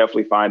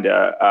 definitely find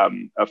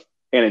an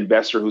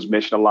investor who's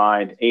mission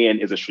aligned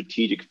and is a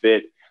strategic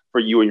fit for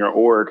you and your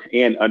org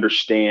and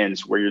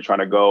understands where you're trying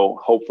to go.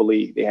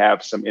 Hopefully they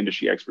have some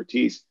industry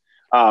expertise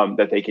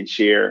that they can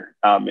share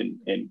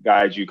and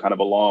guide you kind of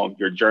along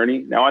your journey.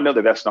 Now, I know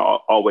that that's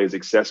not always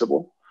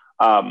accessible,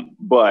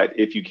 but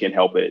if you can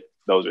help it,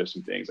 those are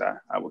some things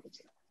I would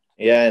consider.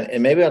 Yeah,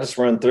 and maybe I'll just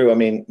run through. I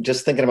mean,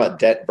 just thinking about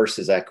debt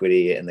versus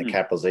equity and the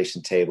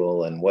capitalization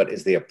table and what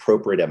is the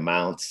appropriate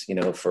amounts,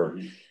 for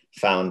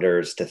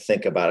founders to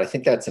think about. I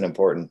think that's an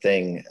important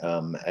thing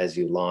as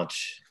you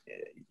launch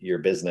your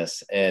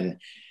business. And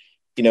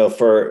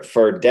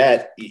for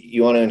debt,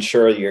 you want to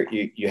ensure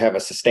you have a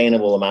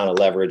sustainable amount of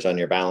leverage on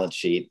your balance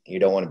sheet. You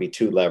don't want to be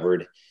too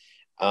levered.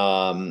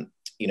 Can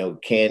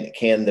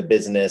the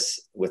business,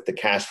 with the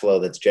cash flow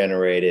that's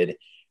generated,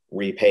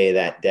 repay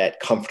that debt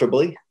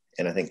comfortably?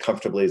 And I think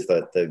comfortably is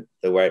the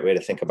right way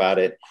to think about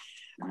it.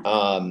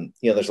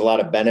 There's a lot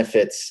of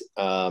benefits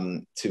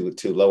to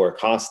lower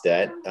cost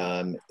debt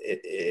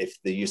if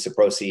the use of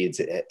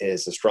proceeds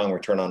is a strong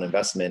return on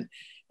investment,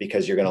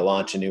 because you're going to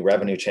launch a new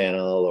revenue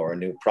channel or a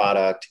new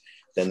product.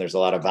 Then there's a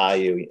lot of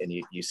value, and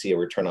you see a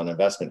return on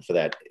investment for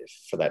that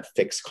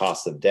fixed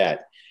cost of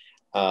debt.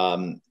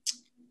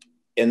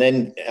 and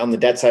then on the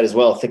debt side as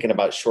well, thinking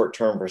about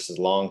short-term versus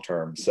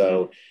long-term.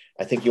 So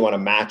I think you want to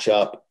match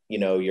up,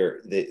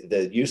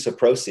 the use of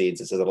proceeds.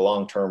 Is it a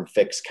long-term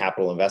fixed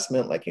capital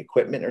investment like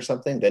equipment or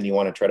something? Then you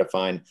want to try to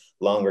find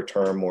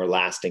longer-term, more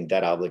lasting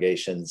debt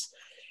obligations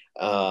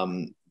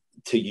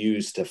to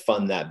use to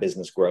fund that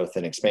business growth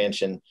and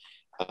expansion.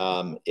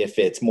 If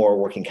it's more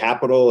working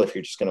capital, if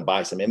you're just going to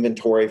buy some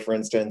inventory, for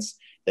instance,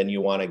 then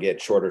you want to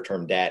get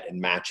shorter-term debt and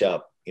match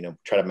up,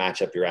 try to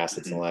match up your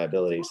assets and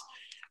liabilities.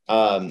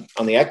 On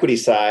the equity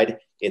side,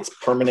 it's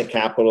permanent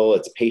capital,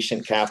 it's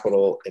patient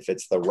capital. If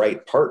it's the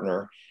right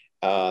partner,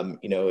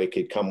 it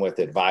could come with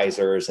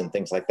advisors and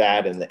things like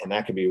that. And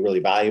that could be really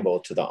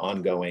valuable to the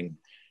ongoing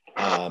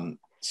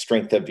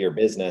strength of your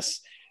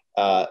business.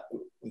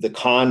 The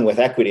con with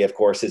equity, of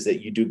course, is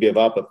that you do give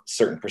up a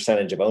certain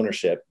percentage of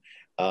ownership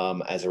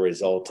as a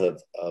result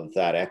of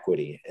that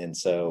equity. And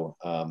so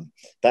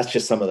that's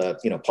just some of the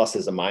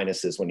pluses and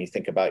minuses when you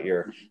think about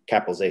your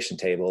capitalization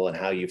table and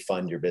how you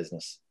fund your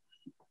business.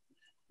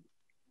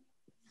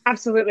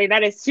 Absolutely.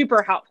 That is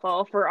super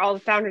helpful for all the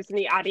founders in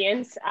the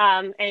audience.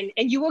 And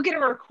you will get a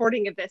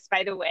recording of this,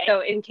 by the way.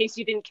 So in case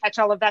you didn't catch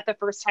all of that the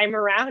first time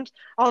around,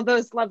 all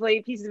those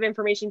lovely pieces of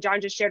information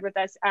John just shared with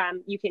us,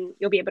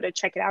 you'll be able to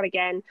check it out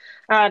again,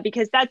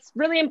 because that's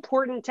really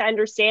important to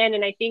understand.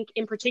 And I think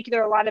in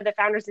particular, a lot of the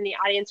founders in the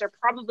audience are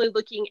probably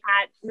looking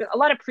at a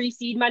lot of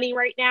pre-seed money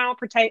right now,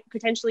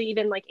 potentially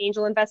even like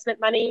angel investment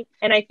money.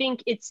 And I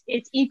think it's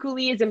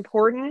equally as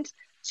important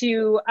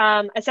to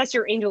assess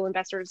your angel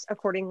investors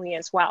accordingly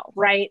as well,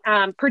 right?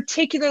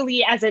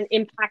 Particularly as an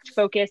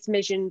impact-focused,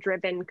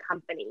 mission-driven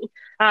company,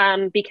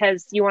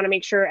 because you want to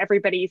make sure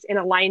everybody's in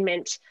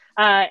alignment,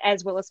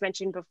 as Willis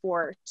mentioned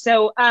before.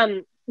 So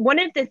one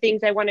of the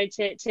things I wanted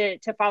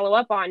to follow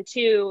up on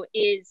too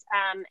is,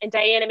 and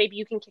Diana, maybe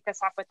you can kick us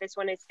off with this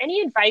one, is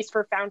any advice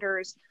for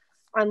founders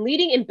on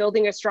leading and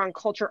building a strong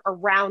culture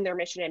around their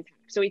mission impact?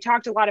 So we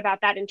talked a lot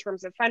about that in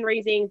terms of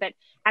fundraising, but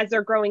as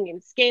they're growing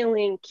and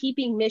scaling,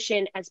 keeping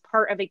mission as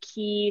part of a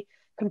key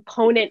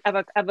component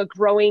of a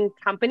growing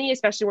company,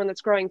 especially one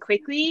that's growing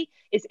quickly,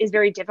 is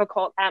very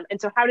difficult. And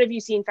so how have you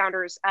seen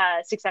founders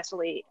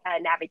successfully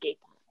navigate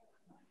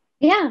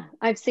that? Yeah,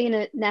 I've seen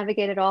it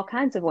navigated all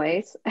kinds of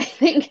ways. I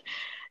think,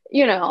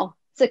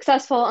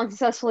 successful,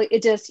 unsuccessfully,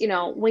 it just,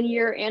 when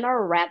you're in a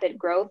rapid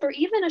growth or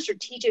even a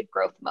strategic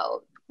growth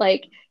mode,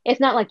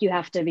 it's not like you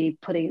have to be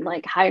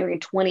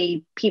hiring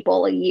 20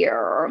 people a year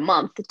or a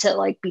month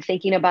to be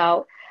thinking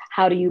about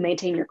how do you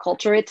maintain your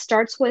culture. It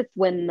starts with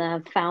when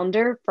the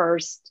founder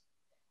first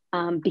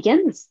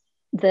begins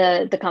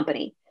the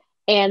company,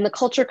 and the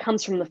culture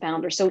comes from the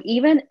founder. So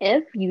even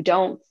if you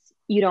don't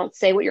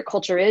say what your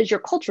culture is,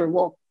 your culture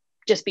will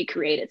just be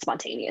created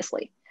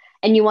spontaneously.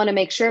 And you want to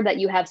make sure that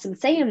you have some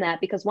say in that,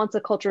 because once a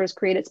culture is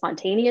created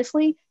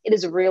spontaneously, it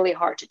is really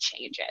hard to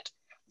change it.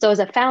 So as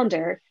a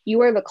founder,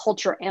 you are the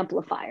culture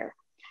amplifier.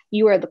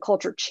 You are the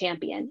culture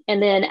champion.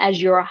 And then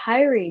as you're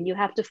hiring, you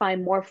have to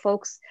find more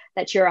folks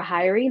that you're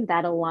hiring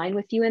that align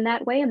with you in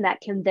that way. And that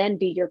can then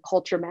be your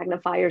culture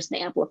magnifiers and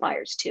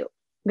amplifiers too.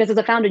 Because as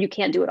a founder, you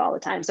can't do it all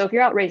the time. So if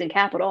you're out raising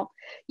capital,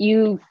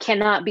 you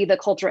cannot be the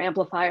culture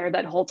amplifier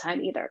that whole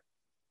time either.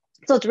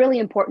 So it's really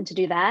important to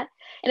do that.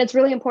 And it's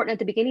really important at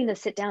the beginning to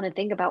sit down and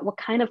think about, what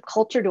kind of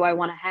culture do I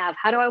want to have?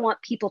 How do I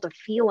want people to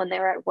feel when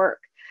they're at work?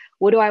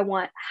 What do I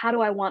want? How do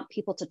I want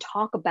people to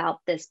talk about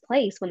this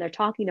place when they're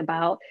talking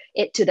about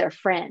it to their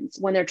friends,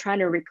 when they're trying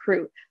to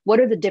recruit? What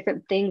are the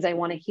different things I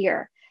want to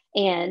hear?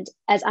 And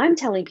as I'm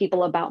telling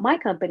people about my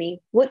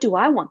company, what do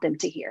I want them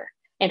to hear?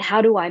 And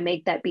how do I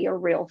make that be a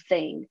real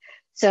thing?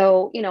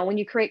 So, when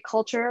you create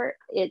culture,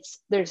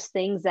 there's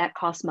things that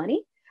cost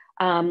money,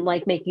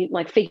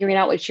 figuring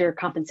out what your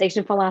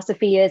compensation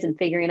philosophy is and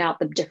figuring out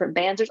the different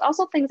bands. There's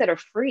also things that are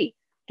free.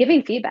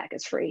 Giving feedback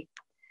is free.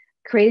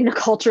 Creating a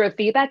culture of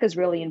feedback is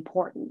really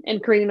important,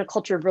 and creating a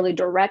culture of really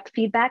direct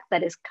feedback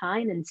that is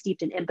kind and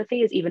steeped in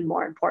empathy is even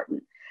more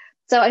important.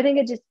 So I think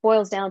it just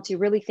boils down to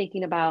really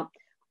thinking about,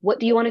 what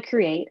do you want to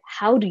create?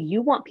 How do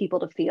you want people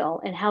to feel?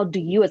 And how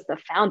do you as the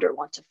founder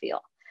want to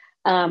feel?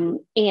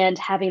 And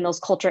having those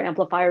culture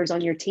amplifiers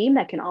on your team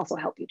that can also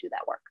help you do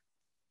that work.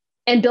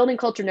 And building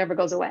culture never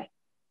goes away,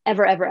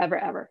 ever, ever, ever,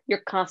 ever. You're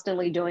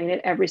constantly doing it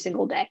every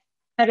single day.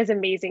 That is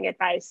amazing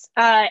advice.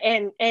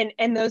 And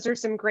those are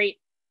some great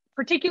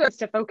particulars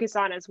to focus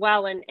on as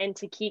well, and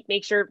to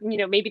make sure,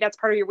 maybe that's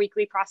part of your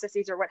weekly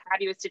processes or what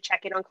have you, is to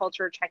check in on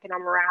culture, check in on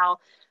morale,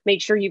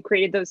 make sure you've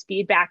created those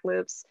feedback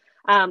loops.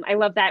 I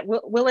love that.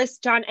 Willis,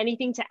 John,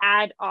 anything to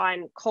add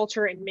on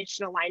culture and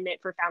mission alignment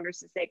for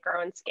founders as they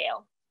grow and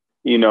scale?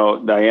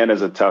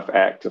 Diana's a tough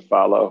act to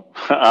follow.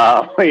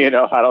 I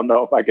don't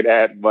know if I could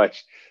add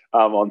much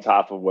on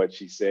top of what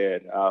she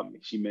said.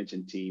 She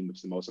mentioned team, which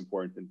is the most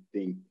important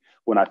thing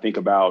when I think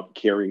about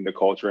carrying the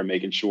culture and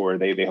making sure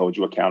they hold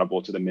you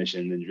accountable to the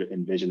mission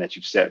and vision that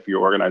you've set for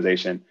your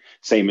organization.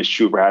 Same is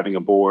true for having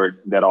a board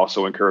that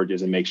also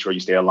encourages and makes sure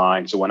you stay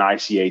aligned. So when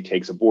ICA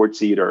takes a board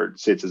seat or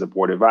sits as a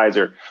board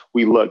advisor,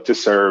 we look to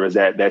serve as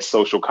that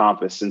social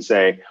compass and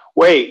say,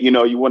 wait, you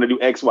want to do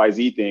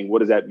XYZ thing. What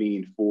does that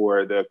mean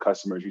for the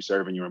customers you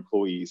serve and your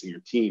employees and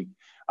your team?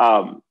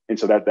 And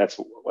so that's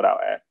what I'll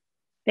add.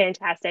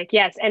 Fantastic.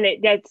 Yes. And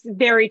that's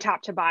very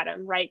top to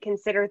bottom, right?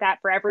 Consider that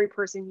for every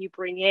person you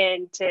bring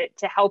in to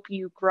help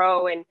you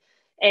grow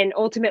and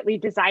ultimately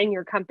design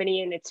your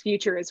company and its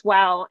future as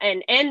well.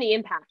 And the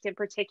impact in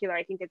particular,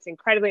 I think it's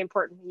incredibly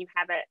important when you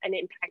have an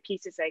impact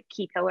piece as a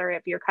key pillar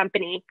of your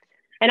company.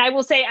 And I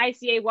will say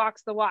ICA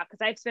walks the walk, because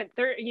I've spent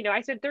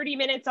 30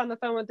 minutes on the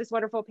phone with this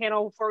wonderful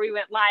panel before we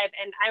went live,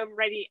 and I'm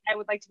ready. I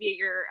would like to be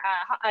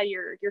at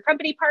your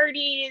company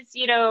parties.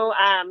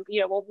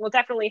 We'll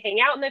definitely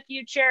hang out in the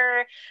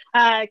future,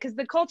 because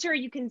the culture,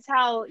 you can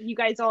tell you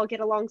guys all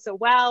get along so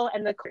well,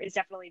 and the culture is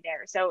definitely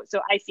there. So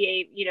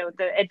ICA,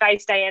 the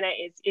advice Diana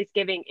is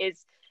giving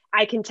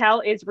I can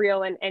tell is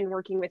real and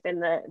working within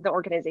the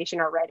organization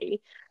already.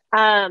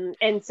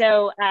 And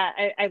so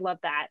I love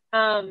that.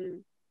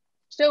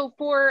 So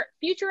for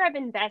future of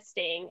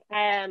investing,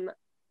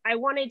 I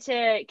wanted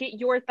to get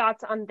your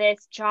thoughts on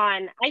this,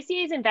 John.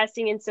 ICA is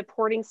investing in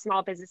supporting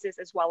small businesses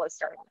as well as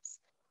startups.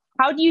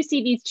 How do you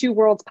see these two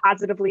worlds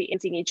positively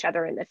influencing each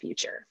other in the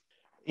future?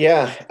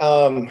 Yeah,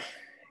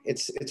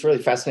 it's really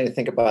fascinating to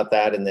think about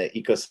that and the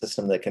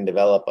ecosystem that can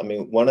develop. I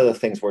mean, one of the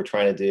things we're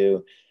trying to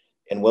do,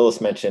 and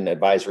Willis mentioned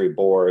advisory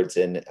boards,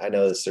 and I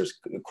know there's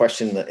a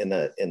question in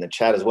the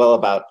chat as well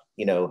about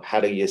how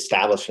do you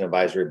establish an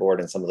advisory board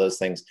and some of those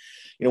things.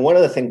 One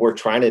of the things we're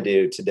trying to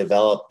do to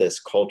develop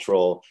this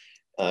cultural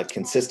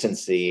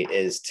consistency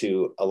is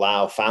to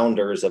allow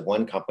founders of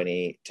one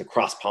company to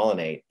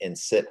cross-pollinate and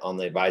sit on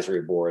the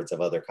advisory boards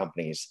of other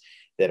companies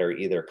that are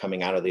either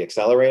coming out of the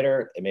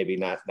accelerator and maybe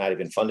not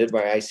even funded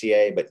by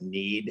ICA, but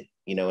need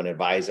an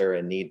advisor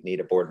and need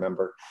a board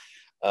member,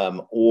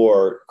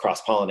 or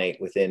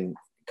cross-pollinate within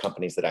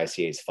companies that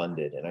ICA is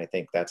funded. And I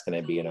think that's going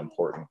to be an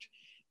important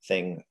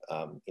thing,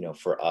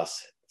 for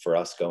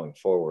us going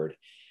forward.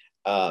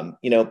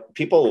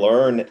 People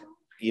learn,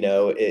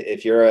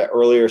 if you're an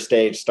earlier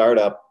stage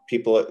startup,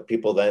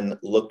 people then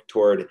look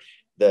toward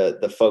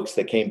the folks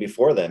that came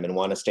before them and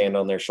want to stand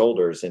on their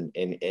shoulders. And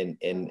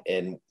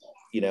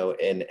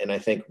I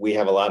think we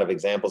have a lot of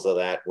examples of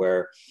that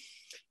where,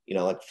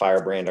 like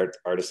Firebrand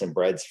Artisan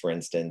Breads, for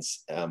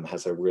instance,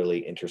 has a really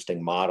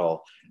interesting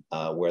model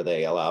where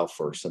they allow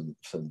for some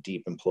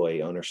deep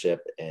employee ownership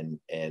and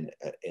in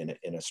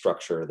a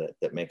structure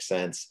that makes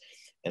sense.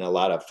 And a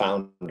lot of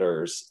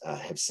founders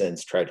have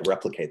since tried to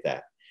replicate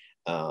that.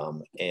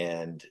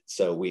 And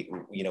so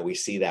we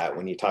see that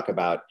when you talk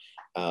about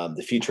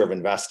the future of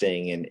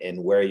investing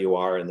and where you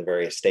are in the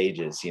various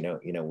stages,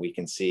 we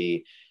can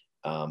see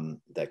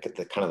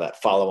the kind of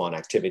that follow-on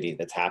activity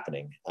that's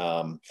happening.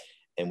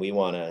 And we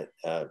want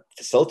to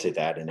facilitate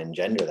that and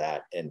engender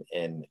that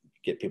and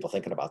get people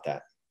thinking about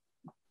that.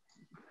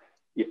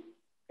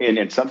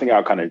 And something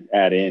I'll kind of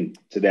add in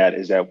to that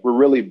is that we're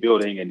really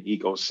building an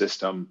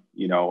ecosystem,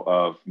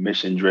 of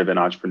mission-driven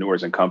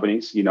entrepreneurs and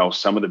companies.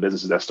 Some of the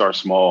businesses that start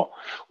small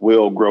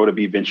will grow to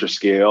be venture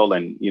scale,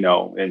 and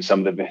and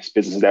some of the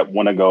businesses that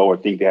want to go or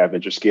think they have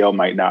venture scale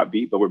might not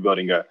be. But we're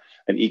building an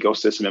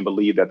ecosystem and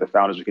believe that the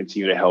founders will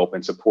continue to help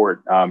and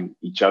support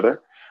each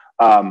other.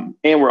 And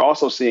we're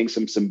also seeing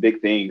some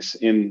big things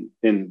in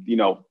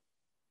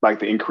like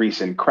the increase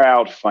in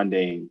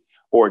crowdfunding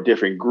or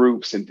different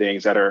groups and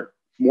things that are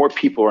more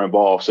people are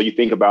involved. So you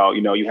think about,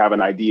 you have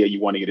an idea, you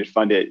want to get it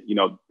funded,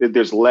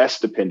 there's less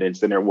dependence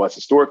than there was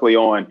historically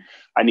on,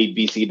 I need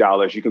VC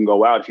dollars. You can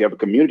go out. If you have a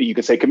community, you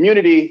can say,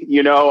 community,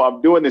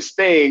 I'm doing this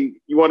thing.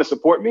 You want to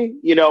support me?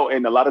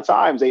 And a lot of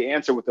times they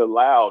answer with a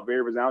loud,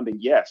 very resounding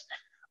yes.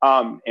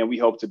 And we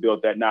hope to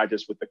build that not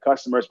just with the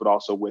customers, but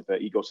also with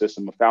an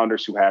ecosystem of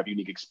founders who have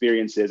unique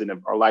experiences and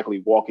are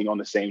likely walking on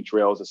the same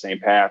trails, the same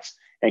paths,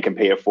 and can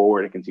pay it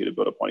forward and continue to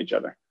build upon each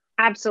other.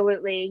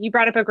 Absolutely. You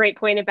brought up a great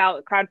point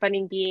about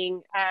crowdfunding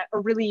being a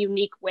really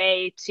unique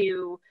way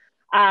to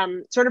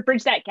sort of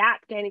bridge that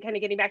gap, kind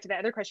of getting back to the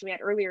other question we had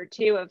earlier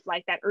too, of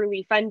like that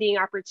early funding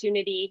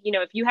opportunity.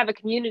 If you have a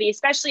community,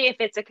 especially if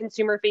it's a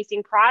consumer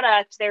facing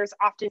product, there's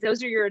often,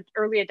 those are your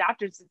early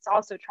adopters. It's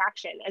also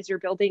traction as you're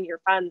building your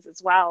funds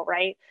as well.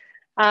 Right.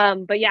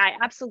 But yeah, I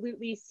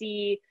absolutely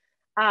see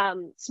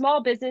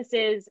small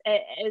businesses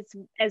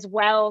as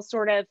well,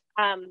 sort of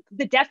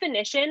the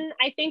definition,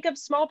 I think, of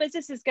small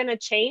business is going to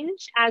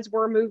change as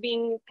we're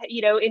moving,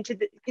 into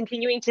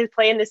continuing to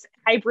play in this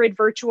hybrid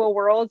virtual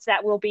worlds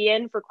that we'll be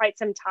in for quite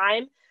some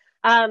time.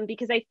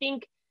 Because I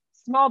think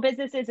small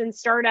businesses and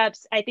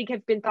startups, I think,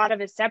 have been thought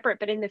of as separate,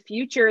 but in the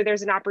future,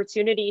 there's an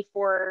opportunity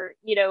for,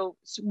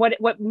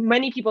 what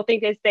many people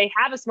think is they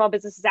have a small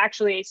business is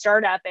actually a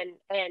startup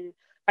and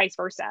vice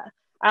versa.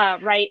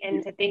 Right.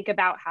 And to think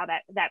about how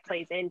that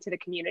plays into the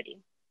community.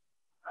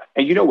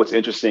 And what's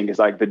interesting is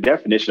like the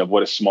definition of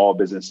what a small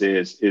business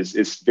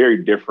is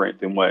very different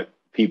than what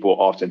people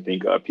often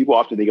think of. People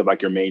often think of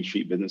like your Main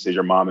Street businesses,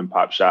 your mom and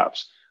pop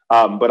shops.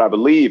 But I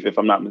believe, if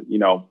I'm not,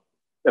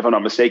 if I'm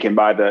not mistaken,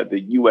 by the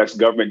U.S.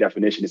 government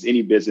definition, is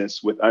any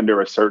business with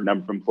under a certain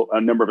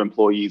number of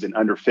employees and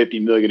under 50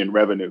 million in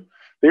revenue.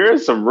 There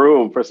is some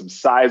room for some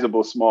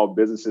sizable small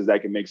businesses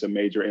that can make some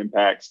major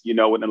impacts. You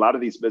know, in a lot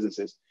of these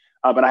businesses,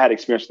 and I had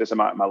experience with this in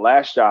my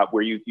last job,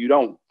 where you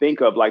don't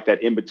think of like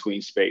that in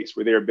between space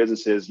where there are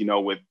businesses, you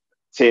know, with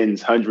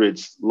tens,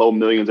 hundreds, low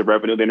millions of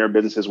revenue. Then there are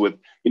businesses with,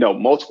 you know,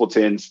 multiple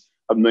tens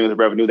of millions of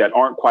revenue that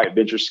aren't quite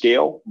venture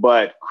scale,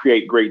 but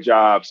create great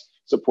jobs,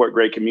 support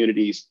great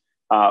communities,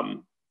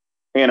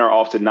 and are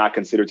often not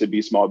considered to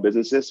be small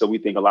businesses. So we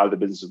think a lot of the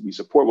businesses we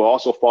support will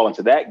also fall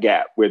into that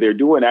gap where they're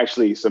doing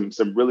actually some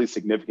really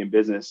significant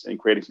business and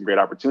creating some great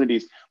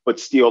opportunities, but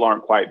still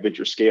aren't quite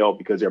venture scale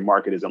because their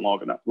market isn't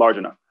large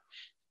enough.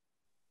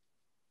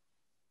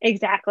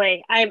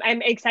 Exactly.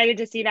 I'm excited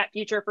to see that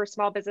future for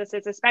small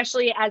businesses,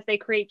 especially as they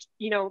create,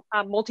 you know,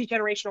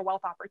 multi-generational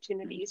wealth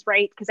opportunities,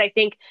 right? Because I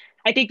think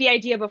the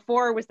idea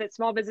before was that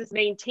small business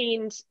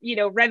maintained, you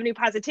know, revenue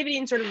positivity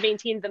and sort of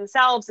maintained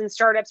themselves, and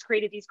startups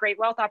created these great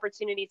wealth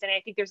opportunities. And I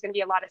think there's going to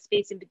be a lot of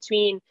space in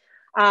between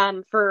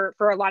for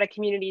a lot of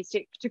communities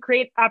to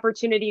create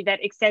opportunity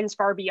that extends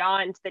far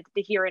beyond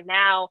the here and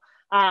now,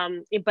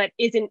 but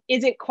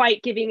isn't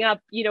quite giving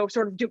up, you know,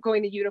 sort of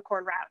going the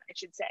unicorn route, I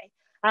should say.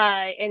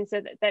 And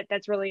so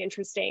that's really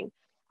interesting.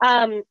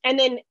 And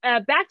then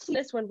back to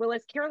this one,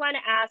 Willis, Carolina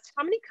asked,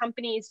 how many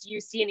companies do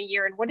you see in a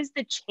year, and what is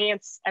the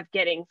chance of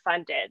getting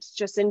funded,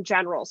 just in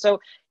general? So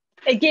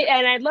again,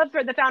 and I'd love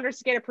for the founders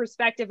to get a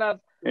perspective of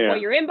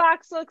what your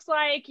inbox looks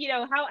like. You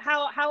know,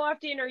 how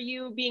often are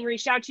you being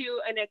reached out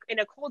to in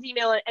a cold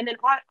email, and then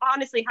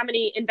honestly, how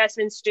many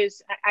investments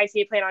does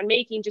ICA plan on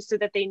making, just so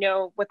that they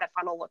know what that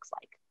funnel looks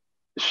like?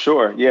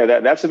 Sure. Yeah,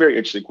 that's a very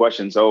interesting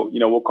question. So, you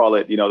know, we'll call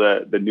it, you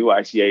know, the new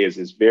ICA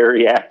is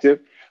very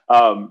active.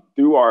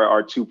 Through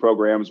our two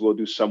programs, we'll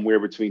do somewhere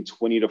between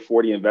 20 to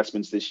 40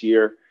 investments this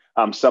year,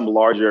 some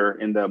larger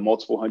in the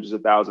multiple hundreds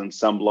of thousands,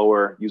 some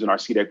lower, using our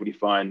seed equity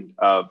fund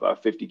of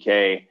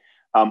 50K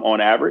on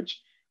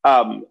average.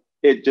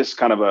 It just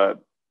kind of I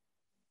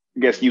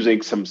guess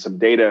using some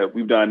data,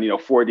 we've done, you know,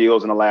 4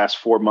 deals in the last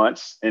 4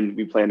 months, and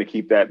we plan to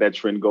keep that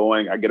trend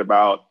going. I get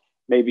about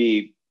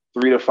maybe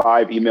 3 to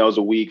 5 emails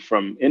a week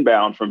from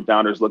inbound from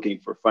founders looking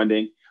for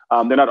funding.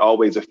 They're not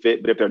always a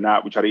fit, but if they're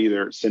not, we try to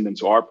either send them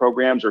to our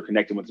programs or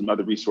connect them with some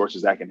other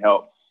resources that can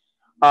help.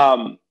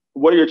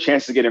 What are your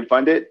chances of getting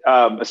funded?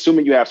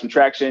 Assuming you have some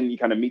traction, you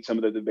kind of meet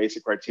some of the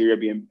basic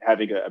criteria,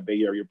 having a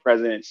Bay Area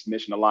presence,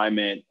 mission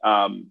alignment,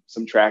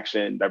 some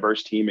traction,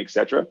 diverse team, et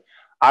cetera.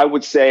 I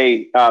would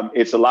say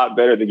it's a lot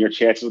better than your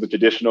chances with a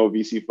traditional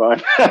VC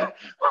fund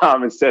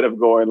instead of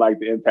going like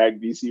the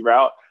impact VC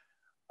route.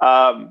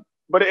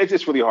 But it's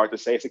just really hard to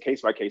say. It's a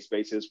case-by-case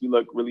basis. We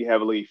look really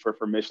heavily for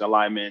mission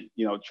alignment,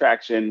 you know,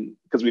 traction,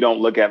 because we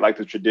don't look at like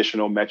the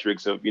traditional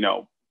metrics of, you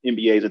know,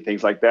 MBAs and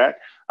things like that,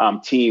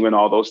 team and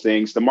all those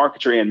things. The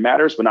market you're in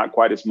matters, but not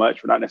quite as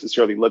much. We're not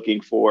necessarily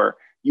looking for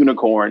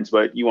unicorns,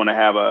 but you want to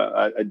have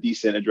a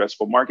decent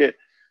addressable market.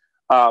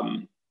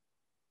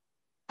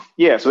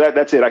 Yeah, so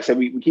that's it. Like I said,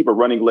 we keep a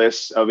running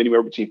list of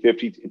anywhere between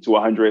 50 to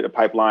 100,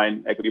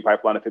 equity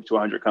pipeline of 50 to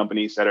 100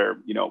 companies that are,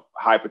 you know,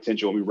 high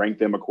potential. And we rank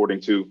them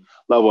according to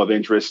level of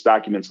interest,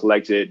 documents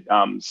collected,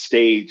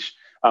 stage.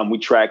 We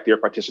track their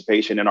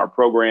participation in our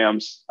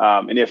programs.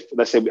 And if,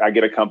 let's say, I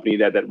get a company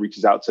that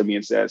reaches out to me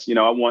and says, you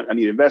know, I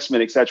need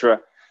investment, et cetera,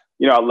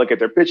 you know, I'll look at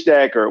their pitch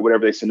deck or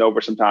whatever they send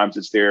over. Sometimes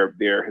it's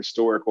their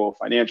historical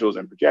financials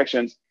and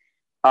projections.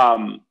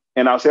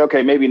 And I'll say,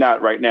 okay, maybe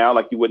not right now,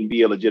 like you wouldn't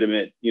be a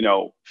legitimate, you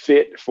know,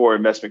 fit for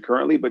investment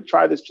currently, but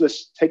try this,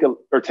 just take a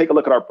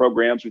look at our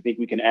programs. We think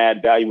we can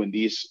add value in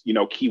these, you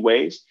know, key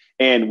ways,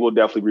 and we'll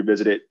definitely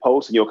revisit it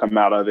post, and you'll come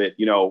out of it,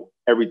 you know,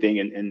 everything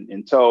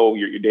in tow,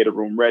 your data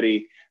room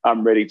ready.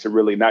 I'm ready to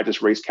really not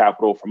just raise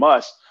capital from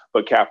us,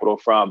 but capital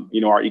from,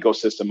 you know, our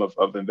ecosystem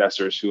of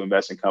investors who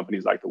invest in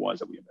companies like the ones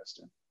that we invest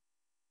in.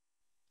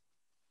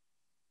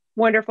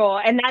 Wonderful.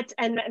 And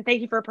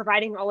thank you for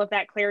providing all of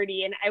that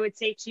clarity. And I would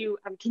say too,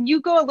 can you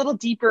go a little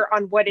deeper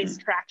on what is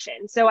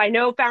traction? So I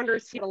know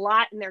founders see a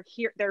lot, and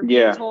they're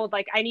being told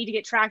like, I need to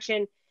get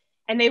traction,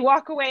 and they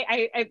walk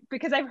away.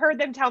 Because I've heard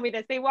them tell me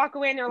this, they walk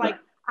away and they're like,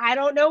 I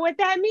don't know what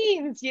that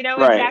means, you know,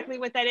 exactly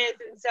what that is.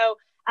 And so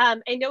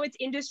I know it's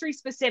industry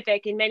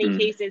specific in many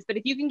cases, but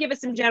if you can give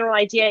us some general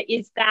idea,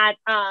 is that,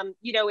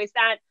 you know, is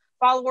that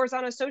followers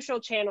on a social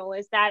channel?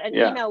 Is that an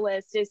email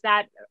list? Is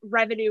that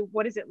revenue?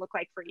 What does it look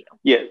like for you?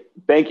 Yeah,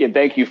 thank you. And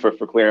thank you for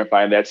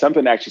clarifying that. Some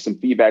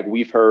feedback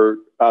we've heard,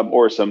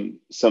 or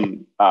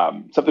something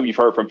we've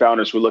heard from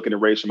founders who are looking to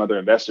raise from other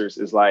investors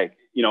is like,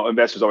 you know,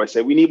 investors always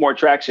say, we need more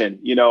traction,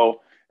 you know,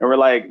 and they're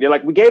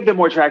like, we gave them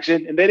more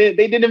traction and they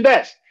didn't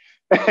invest.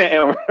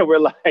 And we're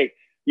like,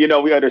 you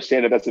know, we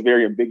understand that that's a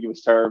very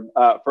ambiguous term.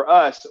 For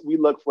us, we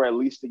look for at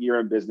least a year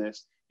in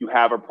business. You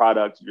have a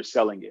product, you're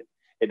selling it.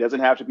 It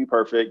doesn't have to be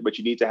perfect, but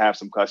you need to have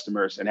some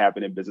customers and have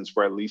been in business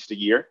for at least a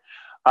year.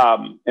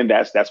 And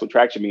that's what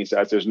traction means to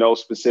us. There's no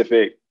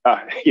specific,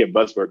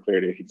 buzzword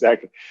clarity,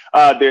 exactly.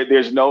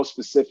 There's no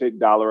specific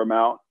dollar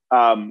amount.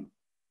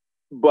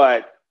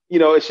 But,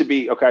 it should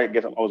be, okay, I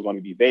guess I'm always going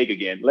to be vague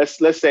again. Let's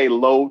say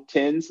low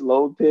tens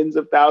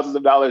of thousands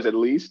of dollars at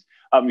least.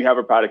 You have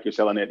a product you're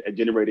selling at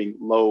generating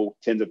low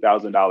tens of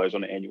thousands of dollars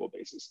on an annual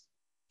basis.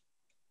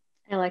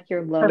 I like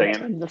your low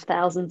tens of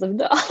thousands of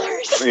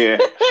dollars. Yeah,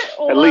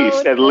 at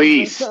least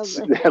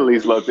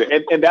low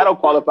tens. And that'll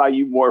qualify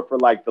you more for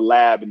like the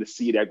lab and the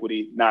seed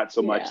equity, not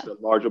so much the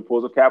larger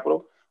pools of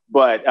capital.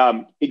 But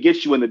it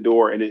gets you in the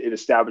door, and it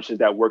establishes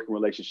that working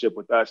relationship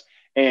with us.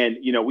 And,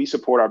 we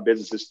support our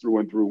businesses through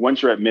and through.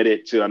 Once you're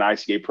admitted to an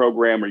ICA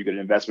program or you get an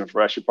investment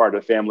for us, you're part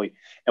of the family.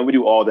 And we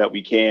do all that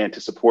we can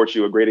to support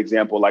you. A great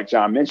example, like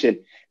John mentioned,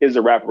 is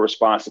the Rapid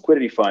Response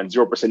Liquidity Fund,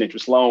 0%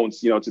 interest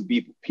loans, to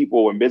be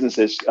people and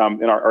businesses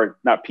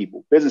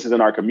businesses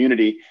in our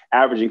community,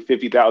 averaging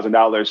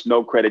 $50,000,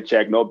 no credit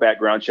check, no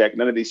background check,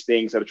 none of these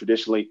things that are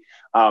traditionally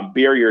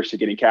barriers to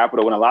getting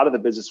capital. And a lot of the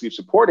business we've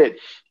supported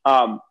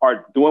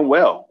are doing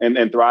well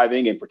and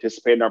thriving and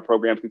participate in our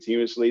programs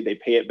continuously. They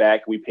pay it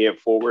back, we pay it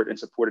forward and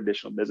support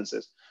additional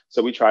businesses.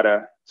 So we try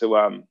to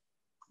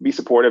be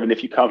supportive. And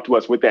if you come to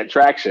us with that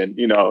traction,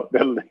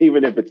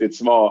 even if it's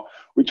small,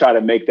 we try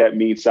to make that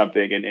mean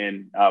something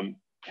and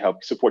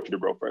help support you to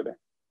grow further.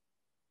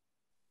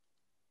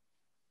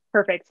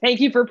 Perfect. Thank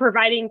you for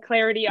providing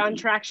clarity on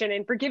traction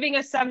and for giving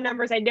us some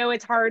numbers. I know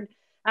it's hard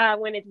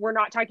when we're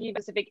not talking about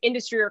a specific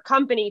industry or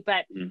company,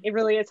 but it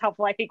really is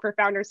helpful, I think, for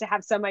founders to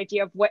have some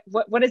idea of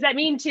what does that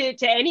mean to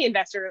any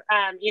investor,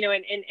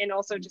 and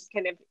also just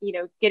kind of,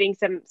 getting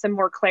some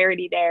more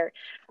clarity there.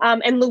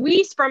 And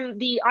Luis from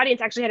the audience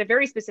actually had a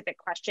very specific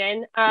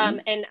question,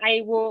 and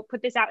I will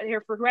put this out here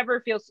for whoever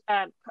feels,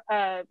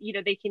 they're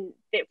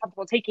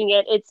comfortable taking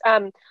it. It's,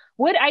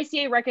 would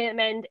ICA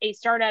recommend a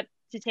startup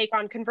to take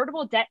on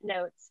convertible debt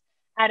notes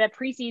at a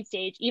pre-seed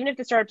stage, even if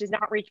the startup does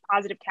not reach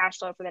positive cash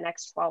flow for the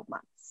next 12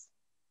 months?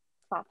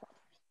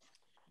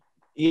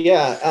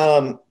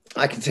 Yeah,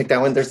 I can take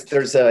that one.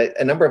 There's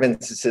a number of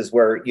instances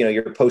where,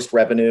 you're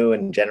post-revenue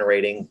and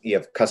generating, you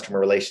have customer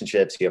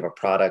relationships, you have a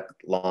product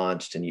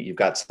launched and you've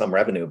got some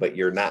revenue, but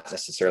you're not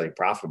necessarily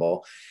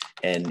profitable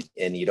and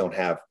you don't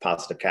have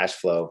positive cash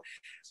flow.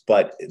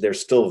 But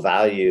there's still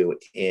value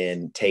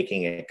in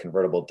taking a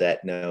convertible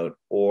debt note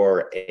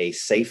or a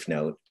safe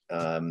note.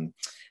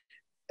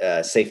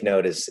 Safe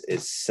note is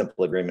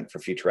simple agreement for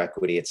future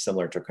equity. It's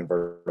similar to a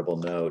convertible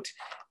note,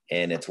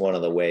 and it's one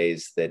of the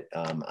ways that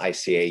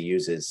ICA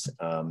uses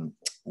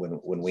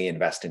when we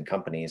invest in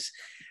companies.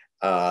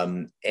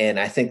 And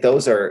I think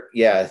those are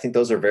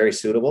very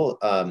suitable.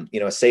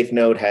 A safe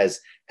note has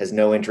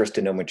no interest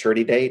and no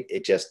maturity date.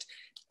 It just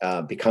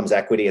becomes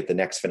equity at the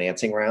next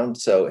financing round.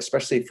 So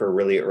especially for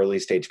really early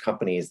stage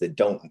companies that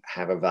don't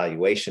have a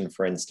valuation,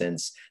 for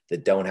instance,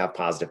 that don't have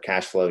positive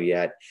cash flow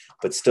yet,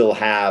 but still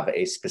have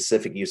a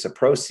specific use of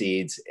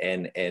proceeds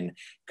and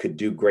could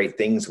do great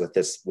things with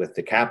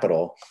the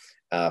capital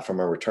from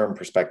a return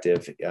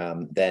perspective,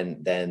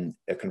 then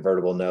a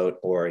convertible note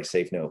or a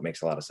safe note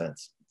makes a lot of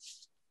sense.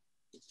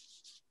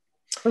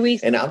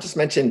 Luis. And I'll just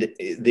mention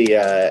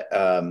the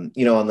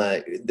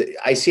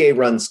ICA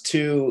runs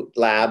 2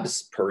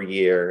 labs per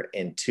year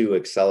and 2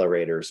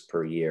 accelerators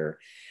per year.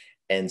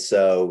 And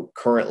so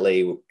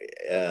currently,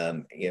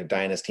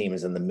 Diana's team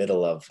is in the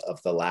middle of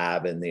the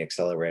lab and the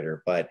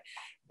accelerator, but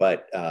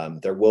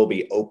there will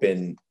be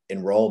open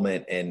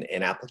enrollment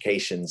and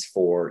applications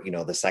for,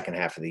 the second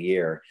half of the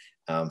year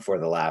for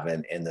the lab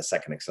and the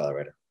second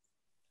accelerator.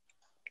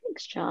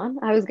 Thanks, John.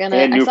 I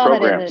saw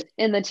that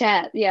in the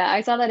chat. Yeah,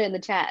 I saw that in the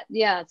chat.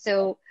 Yeah.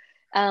 So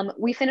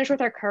we finished with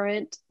our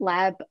current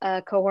lab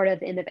cohort at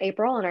the end of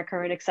April and our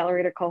current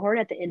accelerator cohort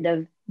at the end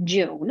of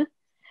June.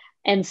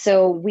 And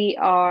so we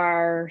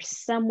are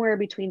somewhere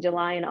between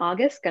July and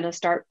August going to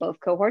start both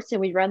cohorts,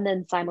 and we run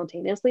them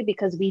simultaneously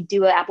because we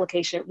do one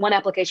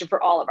application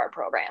for all of our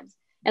programs.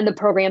 And the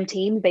program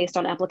team, based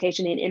on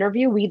application and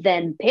interview, we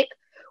then pick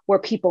where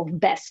people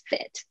best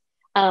fit.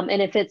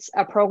 And if it's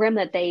a program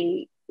that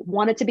they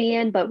want it to be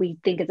in, but we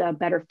think it's a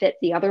better fit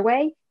the other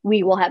way,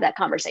 we will have that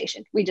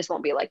conversation. We just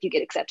won't be like, you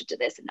get accepted to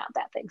this and not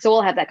that thing. So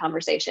we'll have that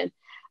conversation.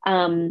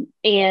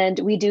 And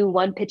we do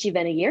one pitch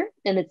event a year,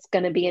 and it's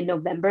going to be in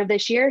November of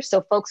this year.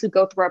 So folks who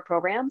go through our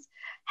programs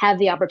have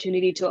the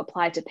opportunity to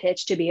apply to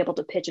pitch, to be able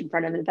to pitch in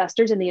front of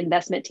investors. And the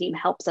investment team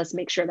helps us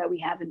make sure that we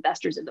have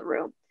investors in the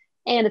room.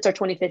 And it's our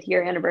 25th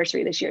year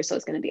anniversary this year, so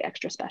it's going to be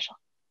extra special.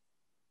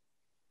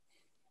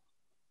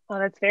 Oh,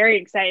 that's very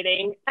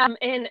exciting.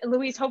 And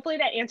Luis, hopefully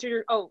that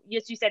answered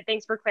yes, you said,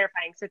 thanks for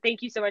clarifying. So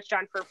thank you so much,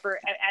 John, for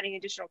adding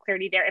additional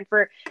clarity there. And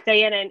for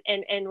Diana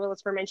and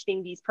Willis for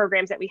mentioning these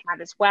programs that we have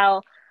as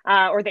well,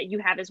 or that you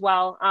have as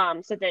well,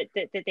 so that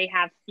they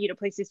have,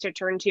 places to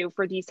turn to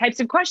for these types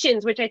of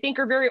questions, which I think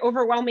are very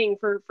overwhelming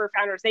for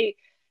founders.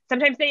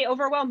 Sometimes they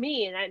overwhelm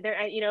me, and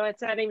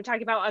it's not even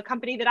talking about a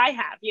company that I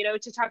have,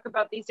 to talk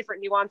about these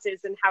different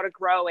nuances and how to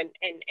grow and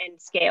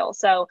scale.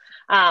 So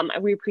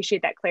we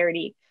appreciate that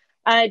clarity.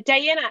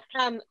 Diana,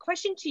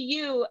 question to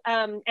you,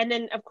 and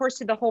then of course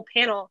to the whole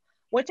panel.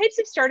 what types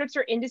of startups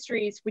or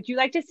industries would you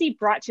like to see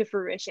brought to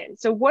fruition?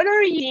 So what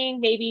are you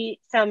seeing, maybe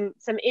some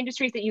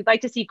industries that you'd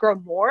like to see grow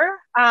more,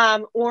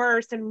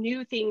 or some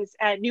new things,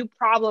 new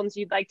problems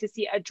you'd like to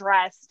see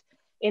addressed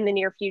in the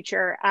near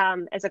future,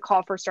 as a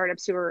call for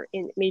startups who are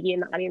maybe in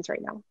the audience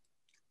right now?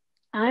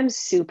 I'm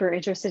super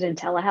interested in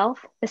telehealth,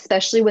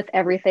 especially with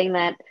everything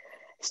that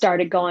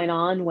started going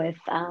on with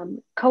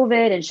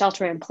COVID and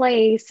shelter in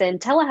place. And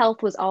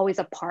telehealth was always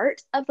a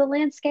part of the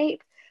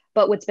landscape.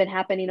 But what's been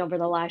happening over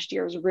the last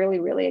year is really,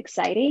 really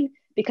exciting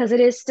because it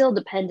is still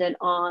dependent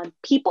on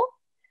people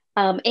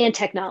and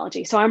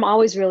technology. So I'm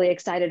always really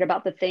excited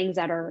about the things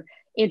that are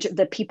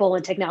the people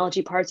and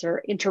technology parts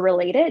are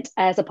interrelated,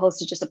 as opposed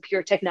to just a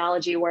pure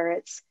technology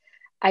where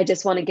I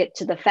just want to get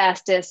to the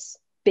fastest,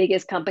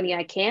 biggest company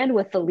I can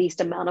with the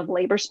least amount of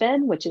labor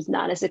spend, which is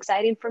not as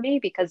exciting for me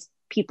because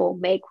people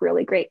make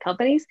really great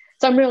companies.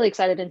 So I'm really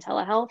excited in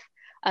telehealth.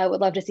 I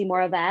would love to see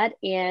more of that.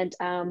 And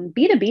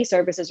B2B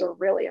services are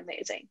really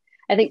amazing.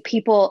 I think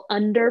people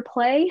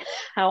underplay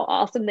how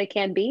awesome they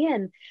can be.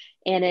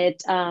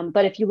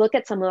 But if you look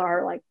at some of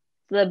our,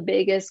 the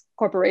biggest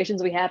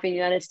corporations we have in the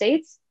United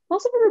States,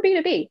 most of them are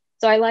B2B.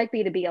 So I like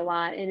B2B a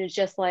lot. And it's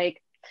just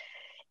like,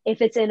 if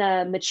it's in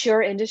a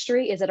mature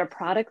industry, is it a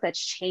product that's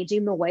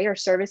changing the way or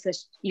service that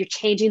you're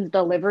changing the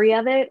delivery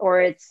of it, or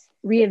it's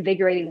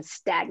reinvigorating a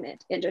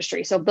stagnant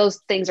industry? So those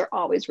things are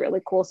always really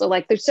cool. So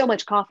there's so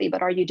much coffee,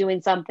 but are you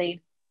doing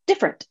something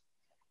different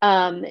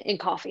in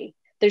coffee?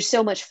 There's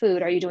so much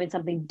food. Are you doing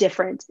something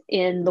different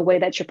in the way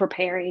that you're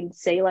preparing,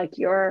 say,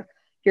 your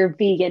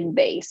vegan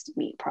based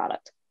meat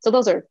product? So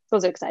those are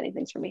exciting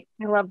things for me.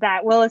 I love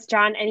that. Willis,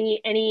 John,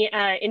 any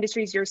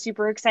industries you're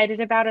super excited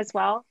about as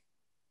well?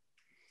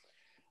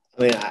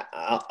 I mean,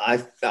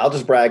 I'll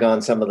just brag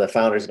on some of the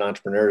founders and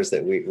entrepreneurs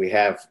that we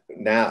have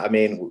now. I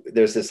mean,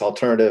 there's this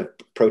alternative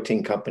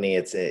protein company.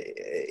 It's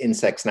a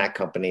insect snack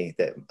company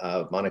that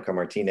Monica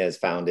Martinez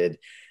founded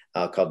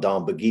called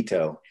Don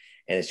Buguito.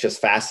 And it's just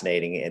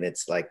fascinating. And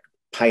it's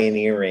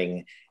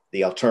pioneering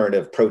the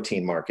alternative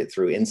protein market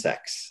through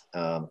insects,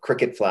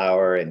 cricket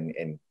flour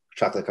and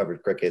chocolate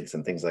covered crickets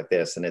and things like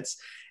this. And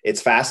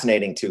it's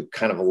fascinating to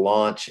kind of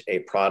launch a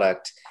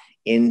product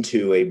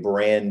into a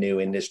brand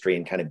new industry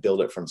and kind of build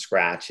it from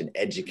scratch and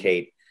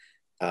educate,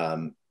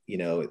 from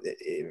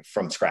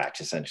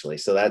scratch essentially.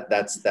 So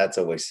that's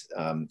always,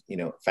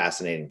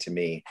 fascinating to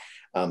me.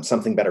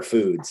 Something Better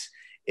Foods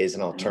is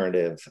an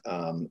alternative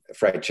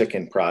fried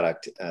chicken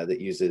product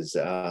that uses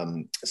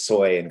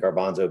soy and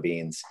garbanzo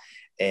beans.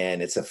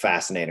 And it's a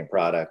fascinating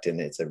product, and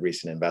it's a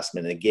recent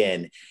investment. And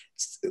again,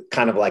 it's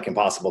kind of like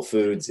Impossible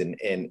Foods and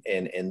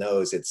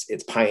those,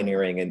 it's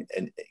pioneering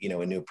and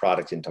a new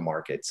product into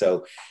market.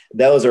 So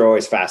those are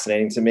always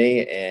fascinating to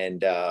me,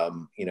 and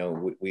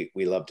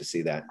we love to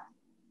see that.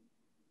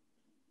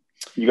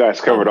 You guys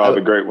covered all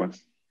the great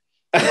ones.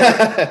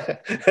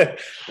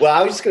 Well,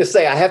 I was just going to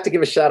say, I have to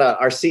give a shout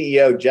out. Our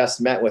CEO just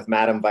met with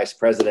Madam Vice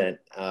President,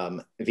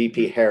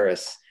 VP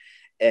Harris,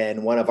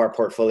 and one of our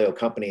portfolio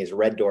companies,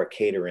 Red Door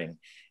Catering,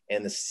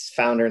 and the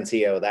founder and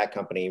CEO of that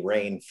company,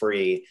 Rain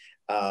Free,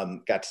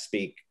 got to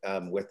speak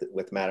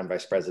with Madam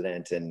Vice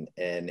President, and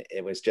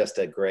it was just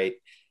a great.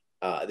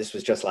 This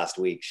was just last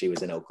week. She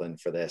was in Oakland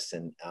for this,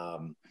 and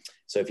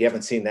so if you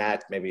haven't seen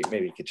that, maybe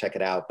you could check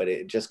it out. But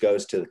it just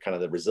goes to kind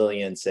of the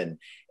resilience and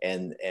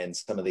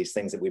some of these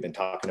things that we've been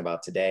talking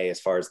about today, as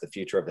far as the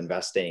future of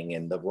investing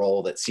and the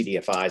role that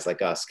CDFIs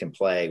like us can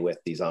play with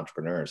these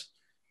entrepreneurs.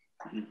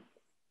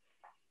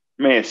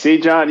 Man, see,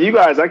 John, you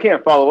guys, I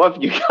can't follow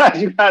up. You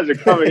guys are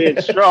coming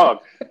in strong.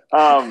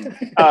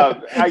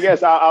 I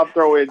guess I'll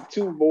throw in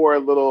two more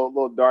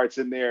little darts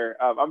in there.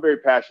 I'm very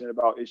passionate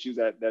about issues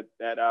that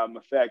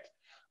affect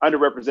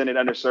underrepresented,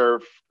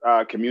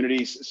 underserved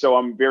communities. So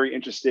I'm very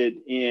interested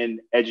in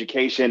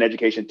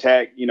education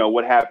tech.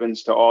 What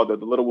happens to all the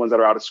little ones that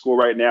are out of school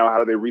right now? How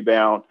do they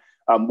rebound?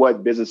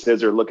 What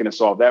businesses are looking to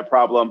solve that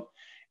problem?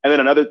 And then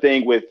another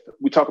thing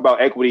we talk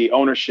about equity,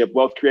 ownership,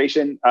 wealth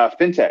creation,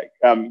 fintech,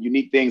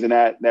 unique things in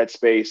that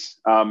space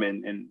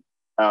and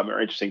are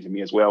interesting to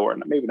me as well, or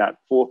maybe not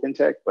full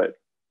fintech, but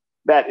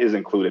that is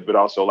included, but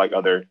also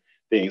other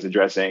things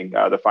addressing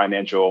the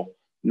financial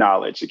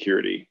knowledge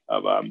security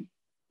of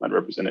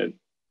underrepresented,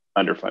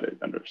 underfunded,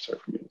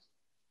 underserved communities.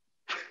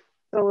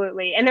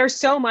 Absolutely. And there's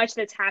so much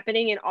that's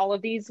happening in all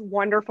of these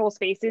wonderful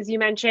spaces you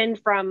mentioned,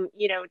 from,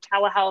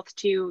 telehealth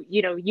to,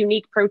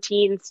 unique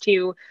proteins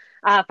to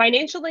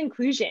financial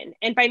inclusion.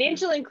 And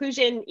financial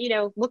inclusion,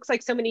 looks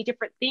like so many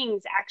different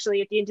things.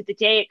 Actually, at the end of the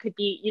day, it could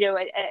be,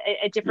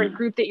 a different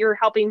group that you're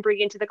helping bring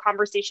into the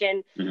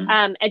conversation,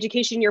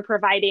 education you're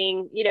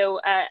providing,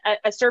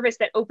 a service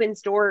that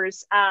opens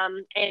doors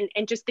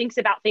and just thinks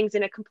about things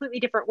in a completely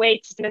different way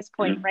to this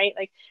point, right?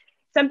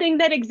 Something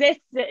that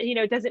exists,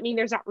 doesn't mean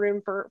there's not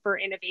room for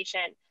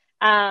innovation.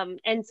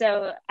 And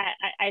so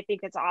I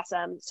think it's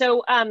awesome.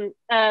 So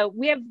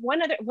we have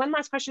one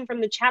last question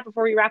from the chat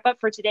before we wrap up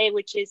for today,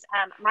 which is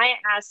Maya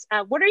asks,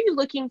 what are you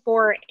looking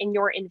for in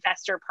your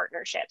investor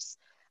partnerships?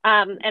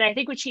 And I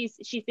think what she's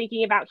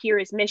thinking about here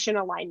is mission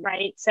aligned,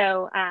 right?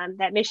 So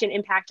that mission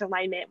impact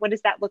alignment, what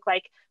does that look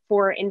like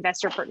for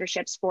investor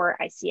partnerships for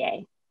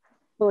ICA?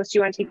 Willis, do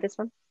you want to take this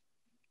one?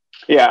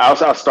 Yeah,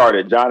 I'll start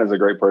it. John is a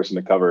great person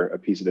to cover a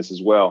piece of this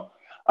as well.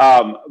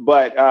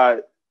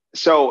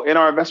 So in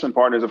our investment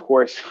partners, of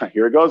course,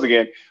 here it goes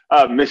again,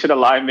 mission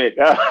alignment,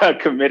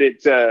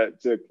 committed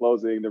to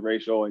closing the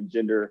racial and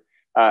gender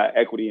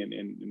equity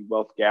and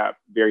wealth gap,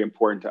 very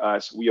important to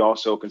us. We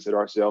also consider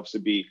ourselves to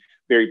be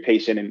very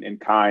patient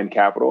and kind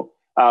capital.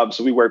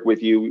 So we work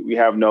with you. We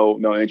have no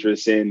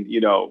interest in,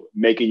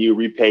 making you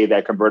repay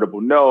that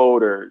convertible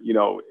note or,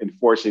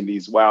 enforcing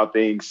these wild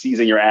things,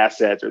 seizing your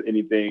assets or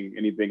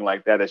anything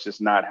like that. That's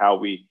just not how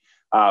we,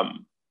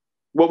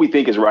 what we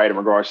think is right in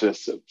regards to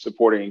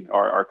supporting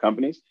our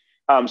companies.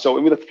 So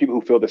we look for people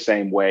who feel the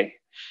same way.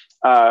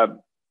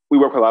 We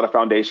work with a lot of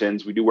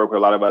foundations. We do work with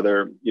a lot of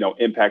other,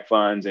 impact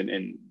funds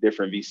and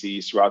different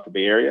VCs throughout the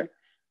Bay Area.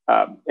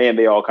 And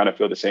they all kind of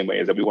feel the same way,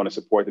 is that we want to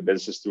support the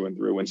businesses through and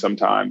through. And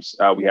sometimes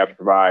we have to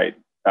provide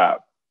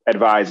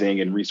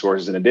advising and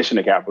resources in addition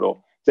to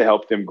capital to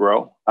help them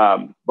grow.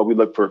 But we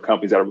look for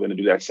companies that are willing to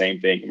do that same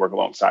thing and work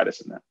alongside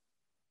us in that.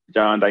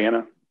 John,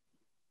 Diana?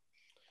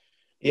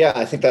 Yeah,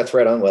 I think that's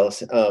right on,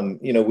 Willis.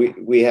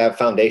 We have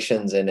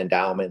foundations and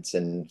endowments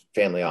and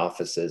family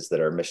offices that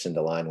are mission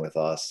aligned with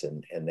us,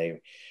 and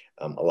they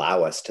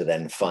allow us to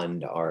then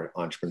fund our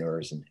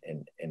entrepreneurs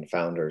and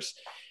founders.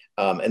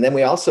 And then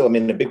we also,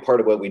 a big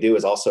part of what we do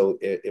is also,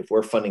 if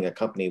we're funding a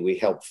company, we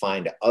help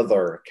find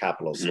other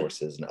capital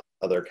sources and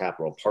other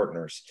capital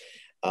partners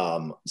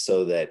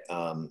so that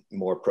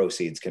more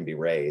proceeds can be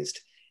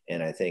raised.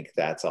 And I think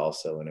that's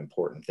also an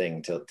important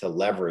thing to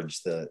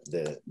leverage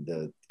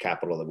the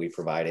capital that we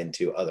provide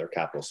into other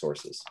capital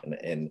sources.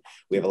 And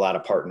we have a lot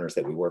of partners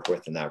that we work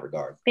with in that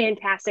regard.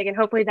 Fantastic. And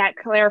hopefully that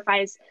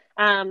clarifies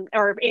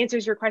or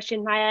answers your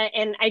question, Maya.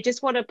 And I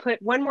just want to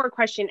put one more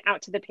question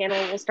out to the panel.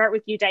 We'll start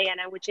with you,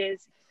 Diana, which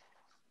is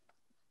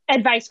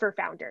advice for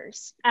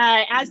founders.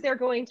 As they're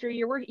going through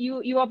your work,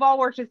 you have all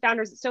worked with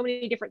founders at so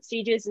many different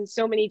stages and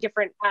so many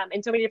different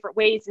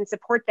ways, and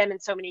support them in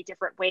so many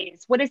different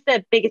ways. What is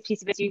the biggest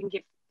piece of advice you can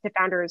give to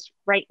founders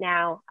right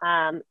now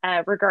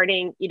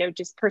regarding,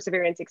 just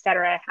perseverance, et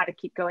cetera, how to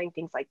keep going,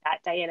 things like that?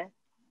 Diana?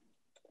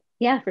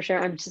 Yeah, for sure.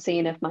 I'm just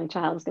seeing if my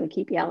child is going to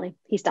keep yelling.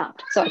 He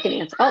stopped, so I can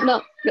answer. Oh,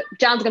 no,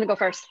 John's going to go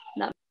first.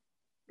 No.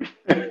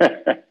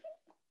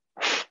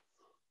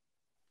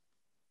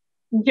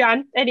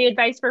 John, any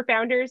advice for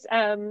founders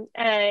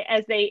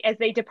as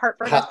they depart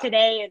from us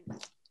today?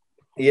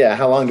 Yeah,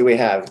 how long do we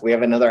have? We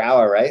have another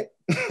hour, right?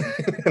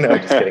 No,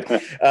 I'm just kidding.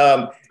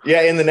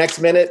 In the next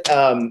minute,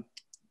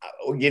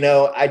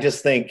 I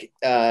just think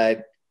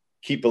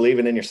keep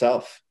believing in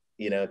yourself.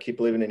 Keep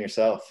believing in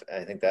yourself.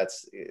 I think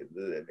that's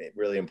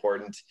really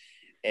important.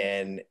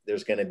 And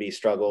there's going to be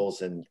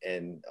struggles and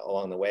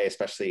along the way,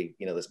 especially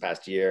this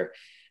past year.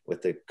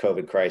 With the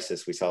COVID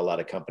crisis, we saw a lot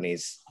of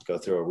companies go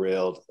through a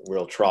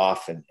real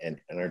trough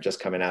and are just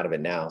coming out of it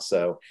now.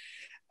 So,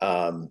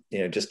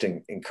 just to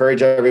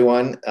encourage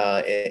everyone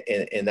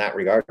in that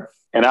regard.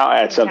 And I'll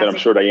add something I'm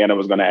sure Diana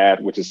was going to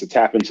add, which is to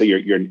tap into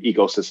your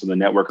ecosystem, the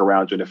network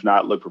around you. And if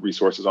not, look for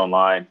resources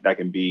online that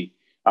can be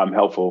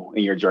helpful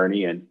in your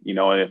journey. And,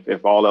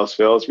 if all else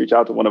fails, reach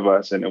out to one of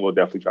us and we'll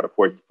definitely try to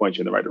point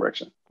you in the right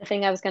direction. The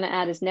thing I was going to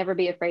add is never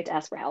be afraid to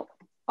ask for help.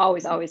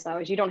 Always, always,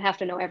 always. You don't have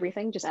to know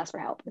everything. Just ask for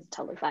help. It's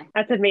totally fine.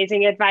 That's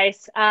amazing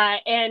advice.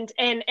 And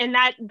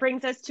that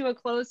brings us to a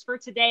close for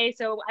today.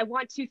 So I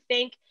want to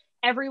thank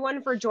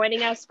everyone for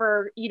joining us,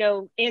 for,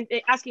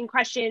 asking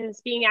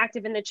questions, being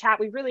active in the chat.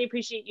 We really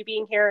appreciate you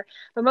being here.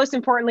 But most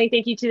importantly,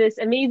 thank you to this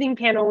amazing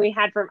panel we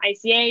had from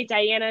ICA,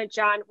 Diana,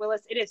 John,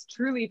 Willis. It has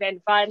truly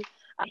been fun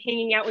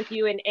hanging out with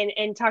you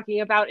and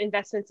talking about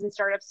investments and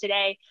startups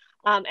today.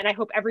 And I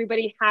hope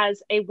everybody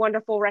has a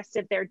wonderful rest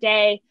of their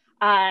day.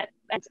 Have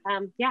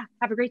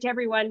a great day,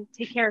 everyone.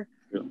 Take care.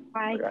 Yeah.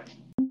 Bye. Okay.